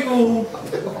tell you all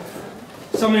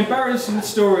some embarrassing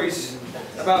stories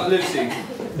about Lucy.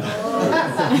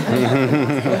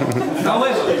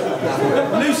 However,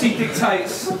 Lucy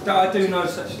dictates that I do no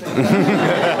such thing.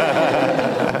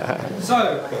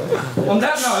 So, on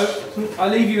that note, I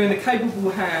leave you in the capable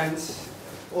hands,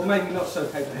 or maybe not so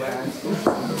capable hands,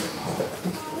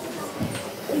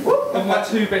 of my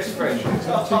two best friends.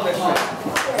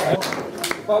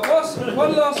 But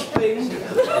one last thing.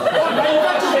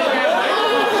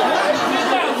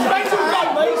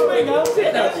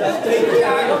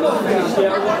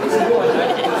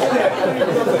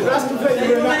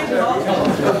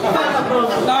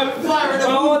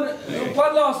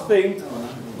 One last thing,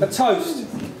 a toast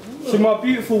to my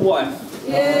beautiful wife.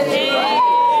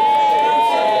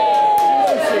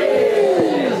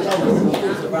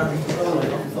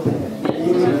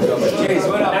 Cheers,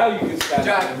 now you can stand.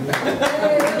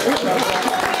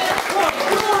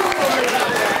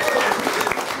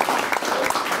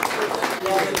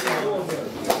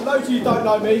 For those of you who don't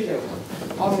know me,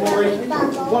 I'm Rory,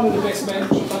 one of the best men. I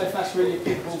don't know if that's really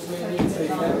applicable for me and you two,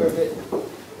 we're a bit too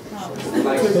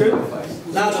good.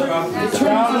 I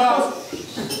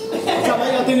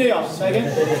didn't hear you. Say again?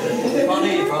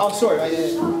 Oh, sorry, mate.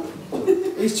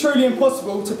 It's truly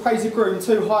impossible to praise a groom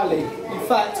too highly. In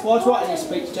fact, while I was writing this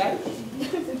speech, Jack,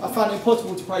 I found it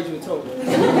impossible to praise you at all.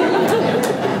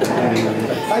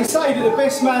 They say that the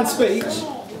best man's speech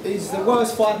is the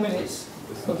worst 5 minutes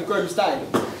of the groom's day.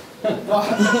 But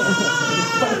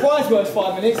the bride's worst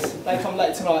 5 minutes, they come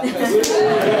late tonight.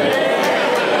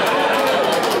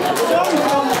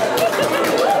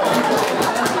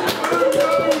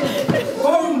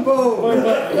 Boom, boom.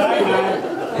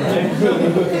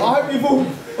 I hope you've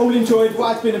all enjoyed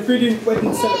what has been a brilliant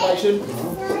wedding celebration,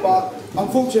 but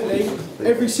unfortunately,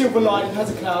 every silver lining has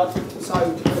a cloud, so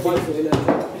we're both here.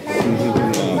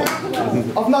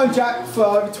 I've known Jack for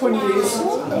over 20 years,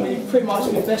 and we've pretty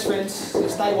much been best friends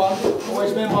since day one.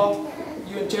 Always remember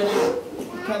you and Jenny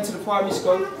came to the primary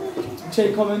school,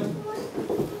 Cheat Common.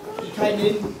 You came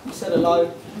in, you said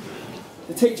hello.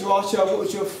 The teacher asked you what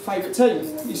was your favourite team.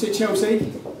 You said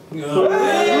Chelsea.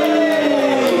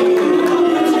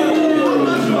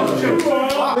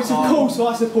 Which of course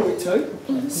I support it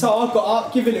too. So I got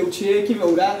up, give it a little cheer, give it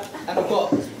all that, and I've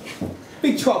got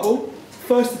big trouble.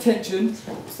 First attention,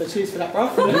 so cheers for that, bro.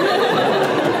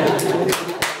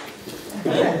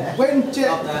 When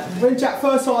Jack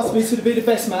first asked me to be the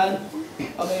best man,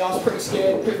 I mean, I was pretty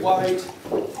scared, pretty worried.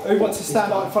 Who wants to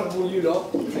stand up in front of all you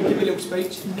lot and give a little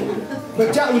speech?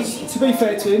 But Jack was, to be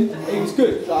fair to him, he was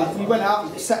good. Like, we went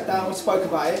out, we sat down, we spoke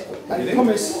about it, and he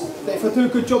promised that if I do a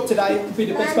good job today, I could be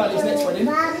the best man at his next wedding.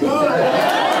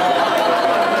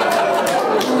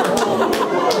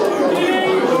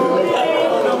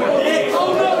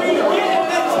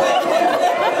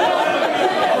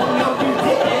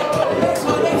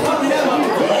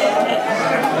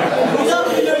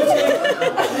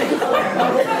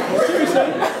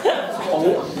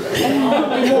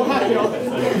 I'm more happier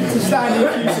to stand here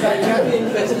with you today, Jack.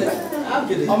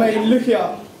 I mean, look here.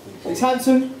 He's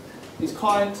handsome, he's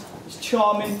kind, he's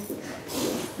charming.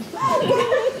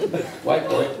 Wait,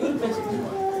 boy.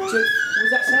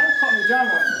 Was that sound? Can't be down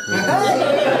right.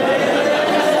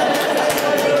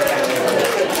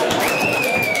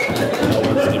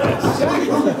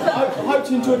 I hope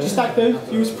you enjoyed your stag do.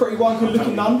 You was pretty one good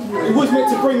looking nun. It was meant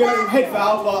to bring a little head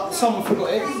valve, but someone forgot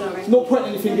it. Not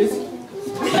pointing any fingers.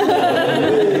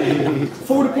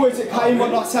 For all the boys that came,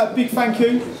 I'd like to say a big thank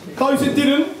you. Those that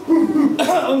didn't,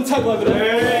 on the table over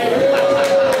there.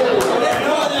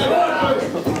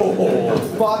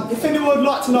 But if anyone would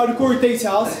like to know the gory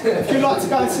details, if you'd like to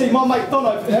go and see my mate Don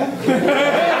over there.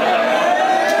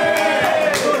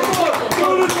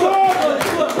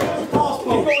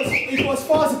 He got as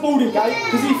far as the boarding gate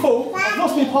because he thought, I've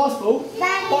lost my passport, but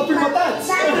I'll bring my dad's.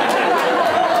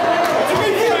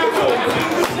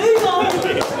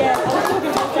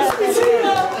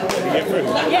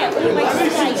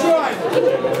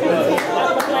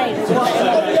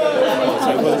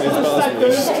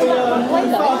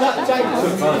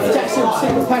 Jackson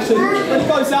secret passion. When he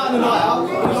goes out on the night out,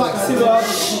 he likes to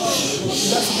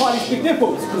hide his big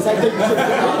nipples because they do.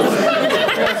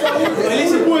 So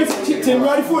these boys chipped in,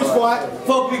 ready for his fight.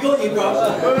 Fuck, we got you, bro.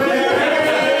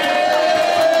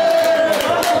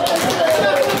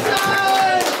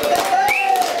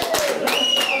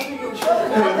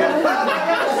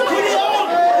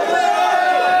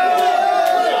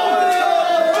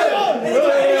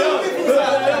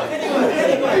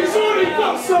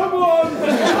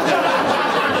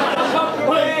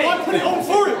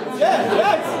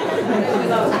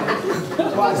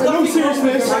 Right, so in all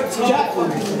seriousness, Jack,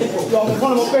 You are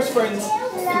one of my best friends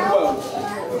in the world.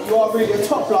 You are really a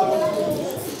top bloke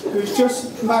who's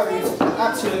just married an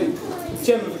absolute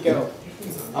gem of a girl.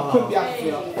 I couldn't be happy for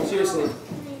you, seriously.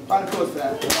 Round of applause for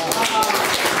that.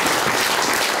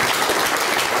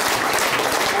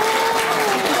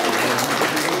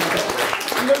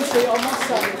 Lucy, I must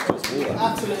say, was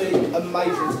absolutely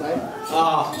amazing today.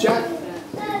 Jack,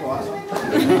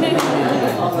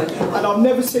 and I've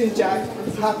never seen Jack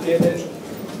happier than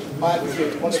I am with you,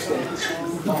 honestly.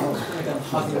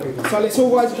 So let's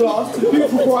all raise a glass to the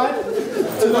beautiful bride,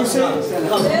 to Lucy.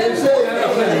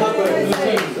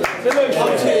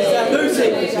 Lucy,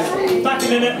 back in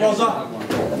the net, Rosa.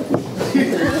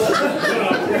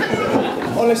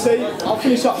 Honestly, I'll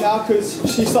finish up now because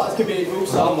she starts to give me evil,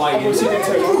 so I'm going to sit there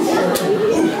too.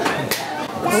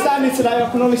 Standing today, I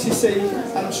can honestly see,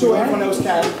 and I'm sure everyone else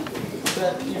can,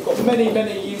 that you've got many,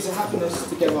 many years of happiness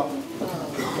together.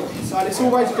 So let's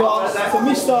all raise a glass for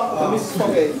Mr. and Mrs.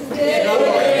 Foggy.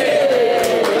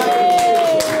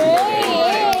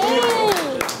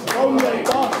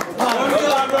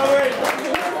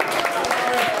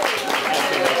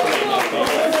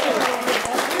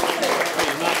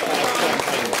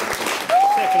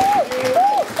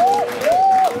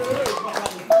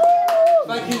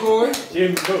 Thank you, Rory.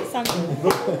 Jim, back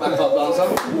up, dancer.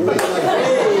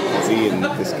 Is he in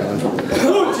this guy?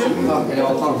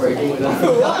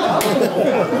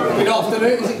 Good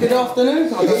afternoon. Is it good afternoon?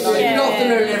 I don't know. Good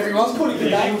afternoon, everyone.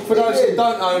 For those who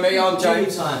don't know me, I'm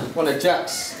James, one of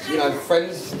Jack's,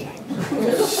 friends.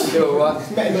 You're all right.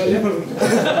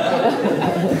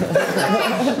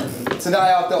 Today I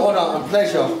have the honour and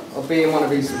pleasure of being one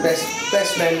of his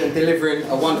best men and delivering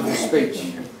a wonderful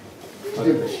speech. I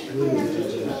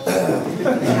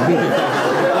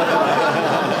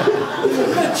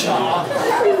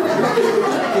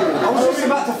was just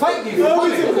about to thank you for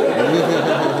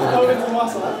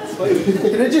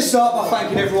Can I just start by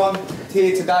thanking everyone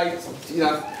here today,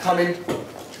 coming,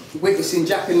 witnessing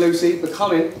Jack and Lucy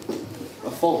becoming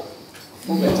a full.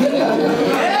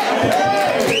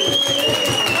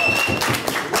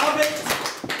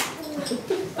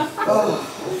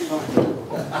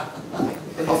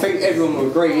 I think everyone will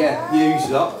agree, yeah, you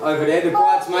lot over there, the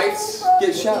bridesmaids,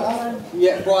 get shout out.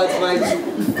 Yeah, bridesmaids,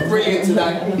 brilliant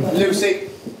today. Lucy,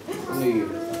 I knew you.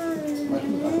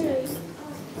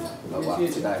 Oh, wow,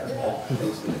 today.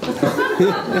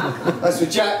 As for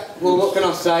Jack, well, what can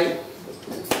I say?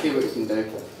 See what you can do.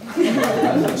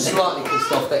 Slightly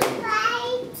pissed off that you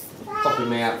copied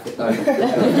me outfit though.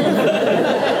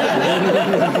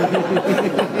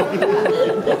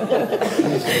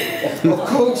 Of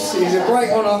course, it's a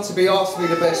great honour to be asked to be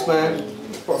the best man,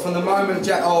 but from the moment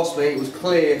Jack asked me, it was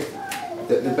clear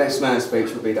that the best man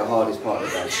speech would be the hardest part of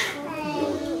the day.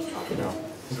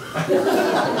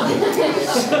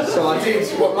 So I did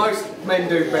what most men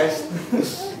do best,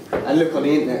 and look on the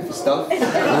internet for stuff.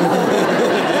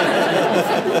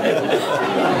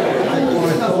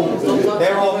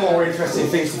 There are more interesting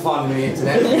things to find on the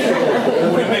internet.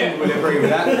 All the men will agree with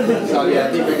that. So yeah,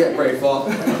 I think we get very far.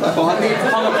 But I need to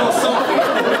come across something.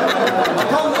 I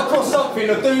come across something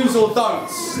of do's or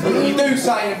don'ts. You do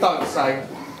say and don't say.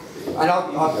 And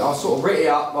I sort of writ it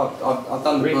up. I've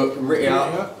done the book and writ it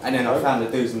up, and then I found the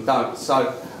do's and don'ts.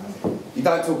 So you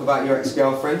don't talk about your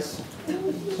ex-girlfriends.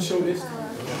 Shortest.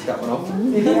 That one off.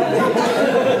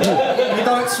 You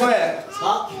don't swear.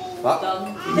 But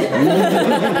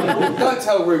don't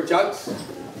tell rude jokes.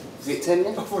 Is it 10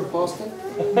 yet? Past 10?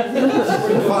 Find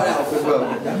that off as well.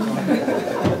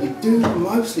 You do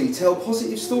mostly tell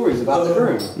positive stories about the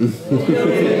groom.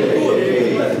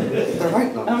 There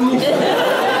ain't none.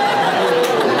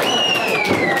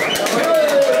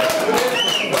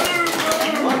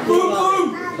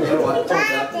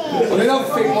 Well, another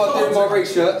thing while I do my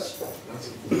research,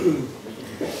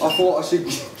 I thought I should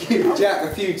give Jack a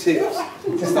few tips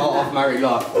to start off married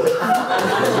life.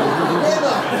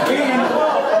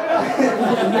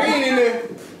 Being in a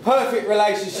perfect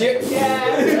relationship. I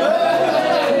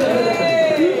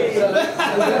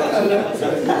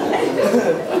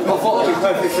thought I'd be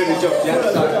perfect for the job, Jack.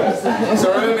 So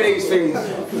remember these things.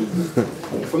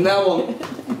 From now on,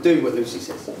 do what Lucy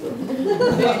says.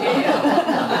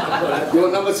 You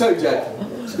want number 2, Jack?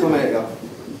 Just come here, go.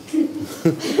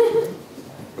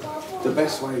 The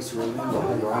best way to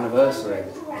remember your anniversary.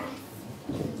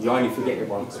 You only forget it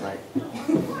once, mate.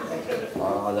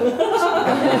 Oh, look.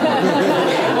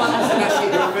 Once and that's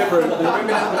it, remember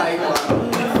that day.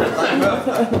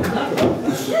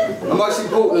 And most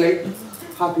importantly,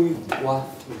 happy wife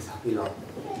means happy life.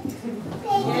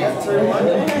 Yeah, 3, 1.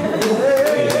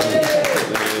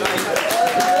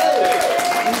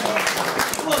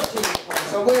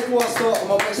 So where do I start with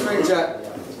my best friend Jack?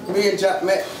 Me and Jack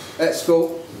met at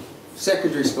school,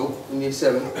 secondary school, in year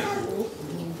 7. There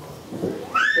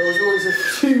was always a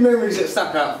few memories that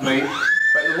stuck out for me,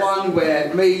 but the one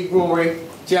where me, Rory,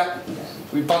 Jack,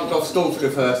 we bunked off school for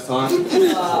the first time.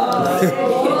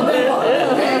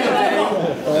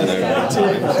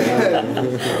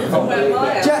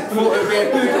 Jack thought it would be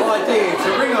a good idea to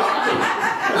ring up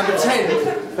and pretend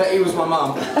that he was my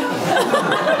mum.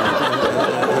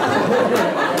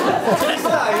 To this day,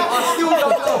 I still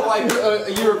don't know why he put a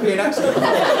European accent.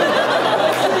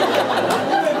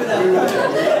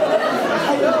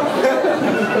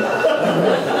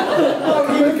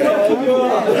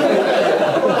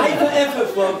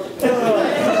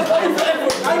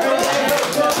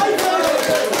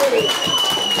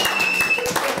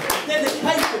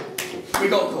 We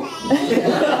got caught.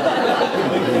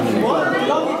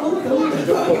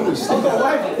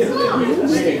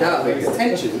 The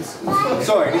tensions.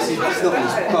 Sorry, this is not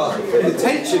this part. The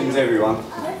tensions, everyone.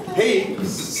 He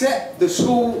set the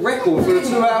school record for a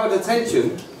 2-hour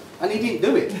detention, and he didn't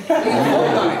do it. He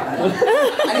done it.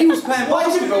 And he was playing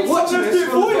basketball, watching us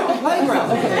from the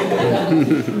playground.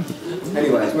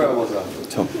 Anyways, where was I?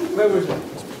 Tom. Where was I?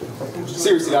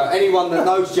 Seriously though, anyone that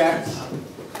knows Jack,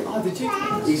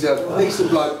 he's a decent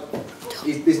bloke.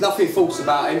 There's nothing false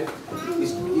about him.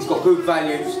 He's got good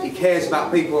values. He cares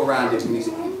about people around him, and he's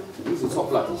a top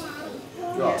bloke.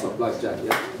 You are a top bloke, Jack.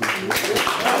 Yeah.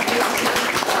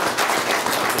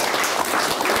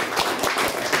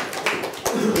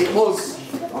 It was.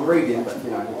 I'm reading, but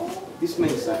you know, this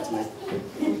means that to me.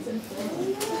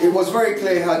 It was very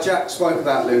clear how Jack spoke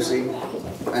about Lucy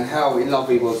and how in love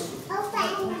he was.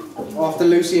 After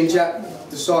Lucy and Jack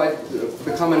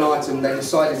become an item, they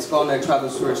decided to go on their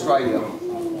travels through Australia,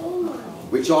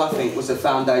 which I think was the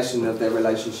foundation of their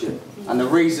relationship and the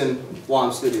reason why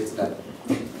I'm stood here today.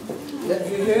 Yeah,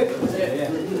 you hear? Yeah.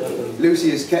 Lucy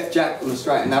has kept Jack on the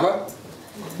straight and narrow.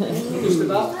 Just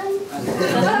about.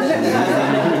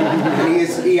 And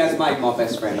he has made my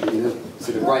best friend. He's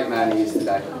a great man he is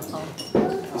today.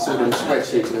 It's all in the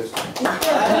spreadsheet, Lucy.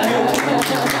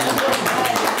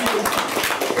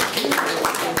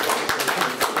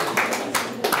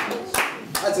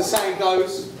 As the saying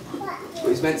goes, what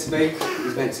he's meant to be,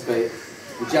 he's meant to be.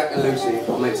 And Jack and Lucy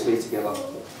are meant to be together.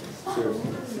 Seriously.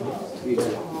 You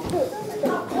two.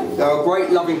 They're a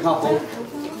great loving couple,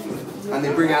 and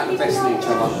they bring out the best in each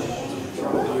other. They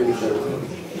really do.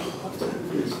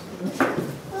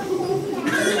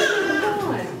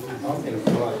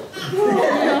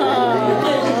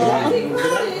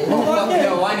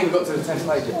 I ain't even got to the 10th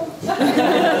page yet.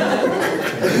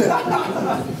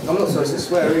 I'm not supposed to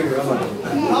swear either, am I?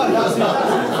 No, that's not.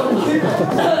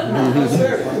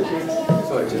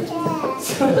 Sorry, Jack.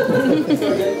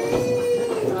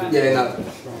 Yeah, no,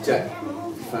 Jack,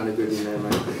 you found a good one there,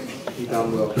 mate. You done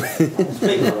well.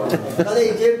 Speak up. I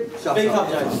need Jim. Shut up,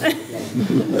 Jack.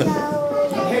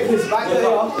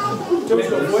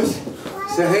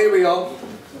 So here we are,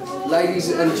 ladies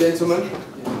and gentlemen.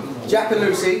 Jack and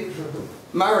Lucy,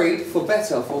 married for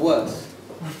better, for worse.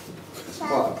 It's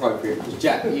quite appropriate, because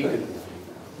Jack, you can...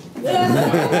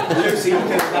 Lucy, you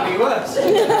can be worse.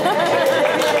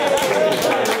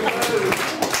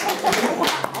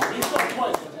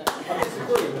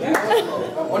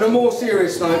 On a more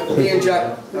serious note, me and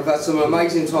Jack have had some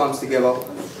amazing times together,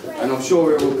 and I'm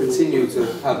sure we will continue to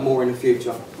have more in the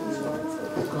future.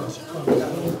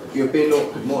 You've been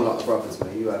more like a brother to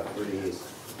me, you have, it really is.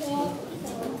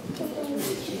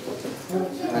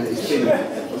 And it's been a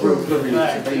real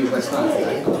privilege to be your best man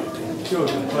today.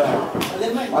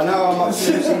 I know how much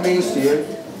Lucy means to you,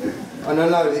 and I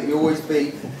know that you'll always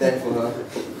be there for her.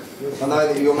 I know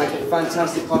that you'll make a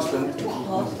fantastic husband,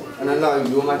 and I know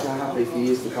you'll make her happy for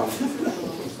years to come.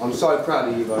 I'm so proud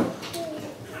of you both.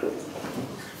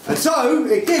 And so,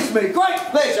 it gives me great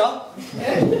pleasure,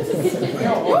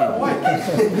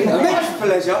 immense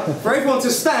pleasure, for everyone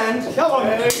to stand. Come on,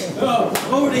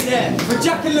 I'm already there. For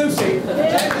Jack and Lucy.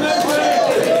 Jack and Lucy.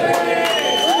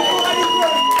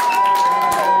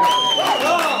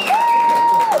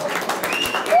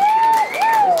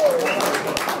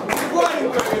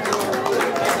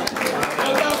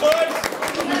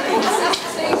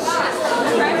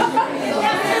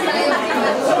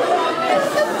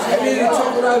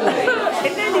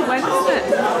 It nearly went, didn't it?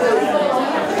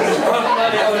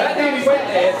 That nearly went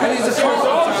there. And it's a should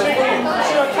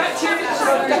I catch it? Should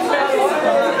I get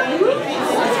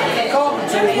it?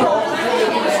 Carpentry.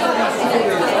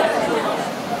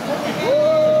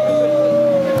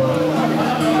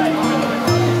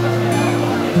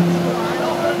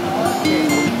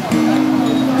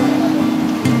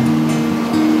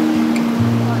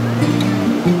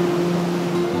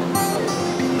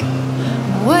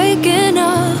 waking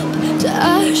up to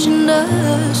ash and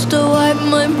dust. I wipe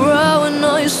my brow and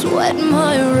I sweat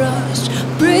my rust,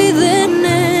 breathing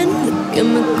in the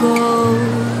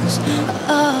chemicals.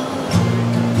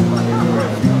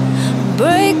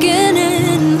 Breaking in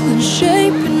and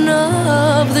shaping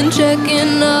up, then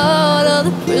checking out of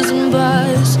the prison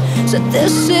bars. So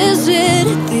this is it,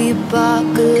 the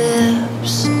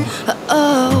apocalypse.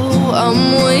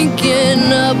 I'm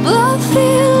waking up, I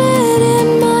feel it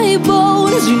in my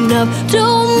bones. Enough to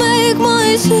make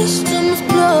my systems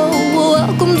blow.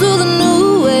 Welcome to the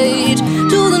new age,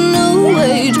 to the new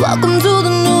age. Welcome to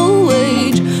the new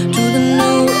age, to the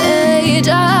new age.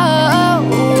 I'm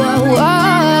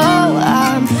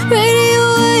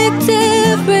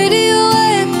radioactive,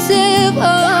 radioactive.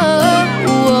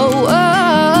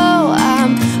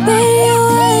 I'm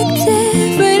radioactive,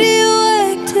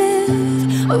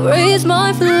 radioactive. I raise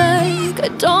my flag, I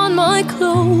don my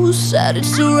clothes. Said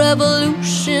it's a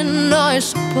revolution, I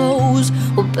suppose.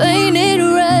 We'll paint it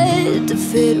red to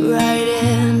fit right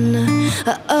in.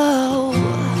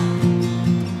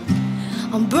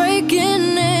 I'm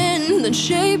breaking in, then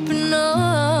shaping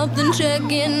up, then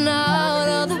checking out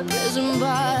of the prison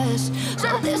bars.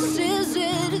 So this is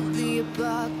it, the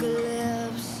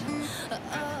apocalypse.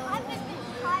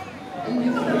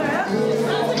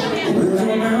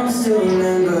 Moving around, still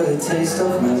remember the taste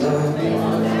of my love.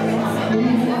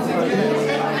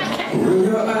 Will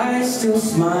your eyes still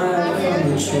smile from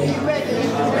the tree?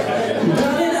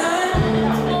 Darling, I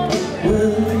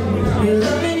will be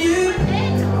loving you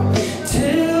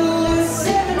till we're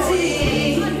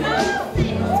 70.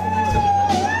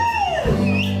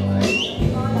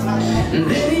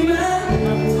 Baby, my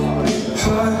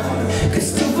heart could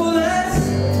still fall as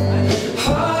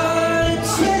hard at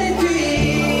 23.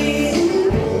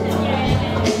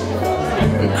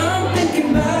 And I'm thinking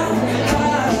about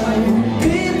how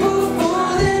people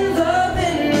fall in love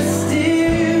in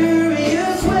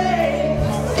mysterious ways.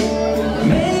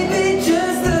 Maybe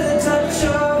just the touch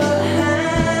of a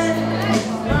hand.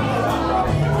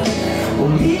 Well,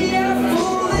 me, I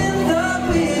fall in love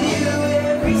with you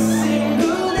every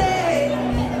single day.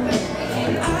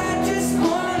 And I just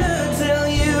wanna tell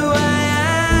you I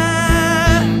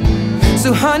am.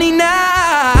 So honey,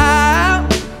 now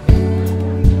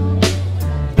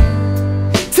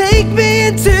take me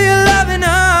into your loving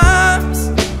arms.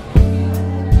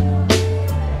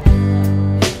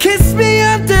 Kiss me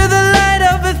under the light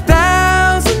of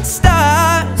 1,000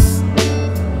 stars.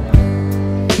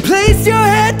 Place your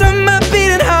head on my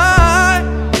beating heart.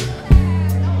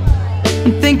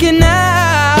 I'm thinking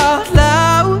out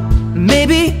loud,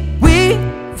 maybe we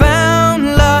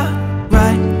found love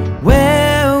right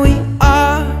where we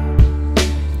are.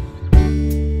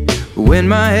 When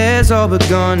my hair's all but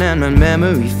gone and my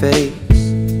memory fades,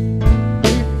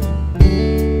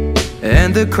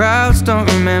 and the crowds don't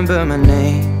remember my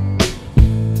name.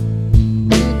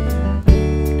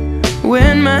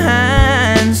 When my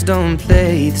hands don't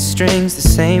play the strings the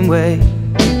same way,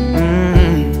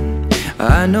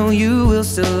 I know you will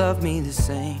still love me the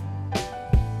same.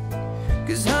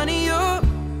 'Cause honey, you're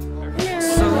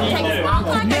so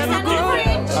never grow.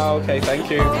 Oh, okay, thank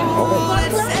you. All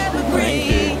it's ever Thank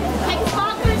you. been.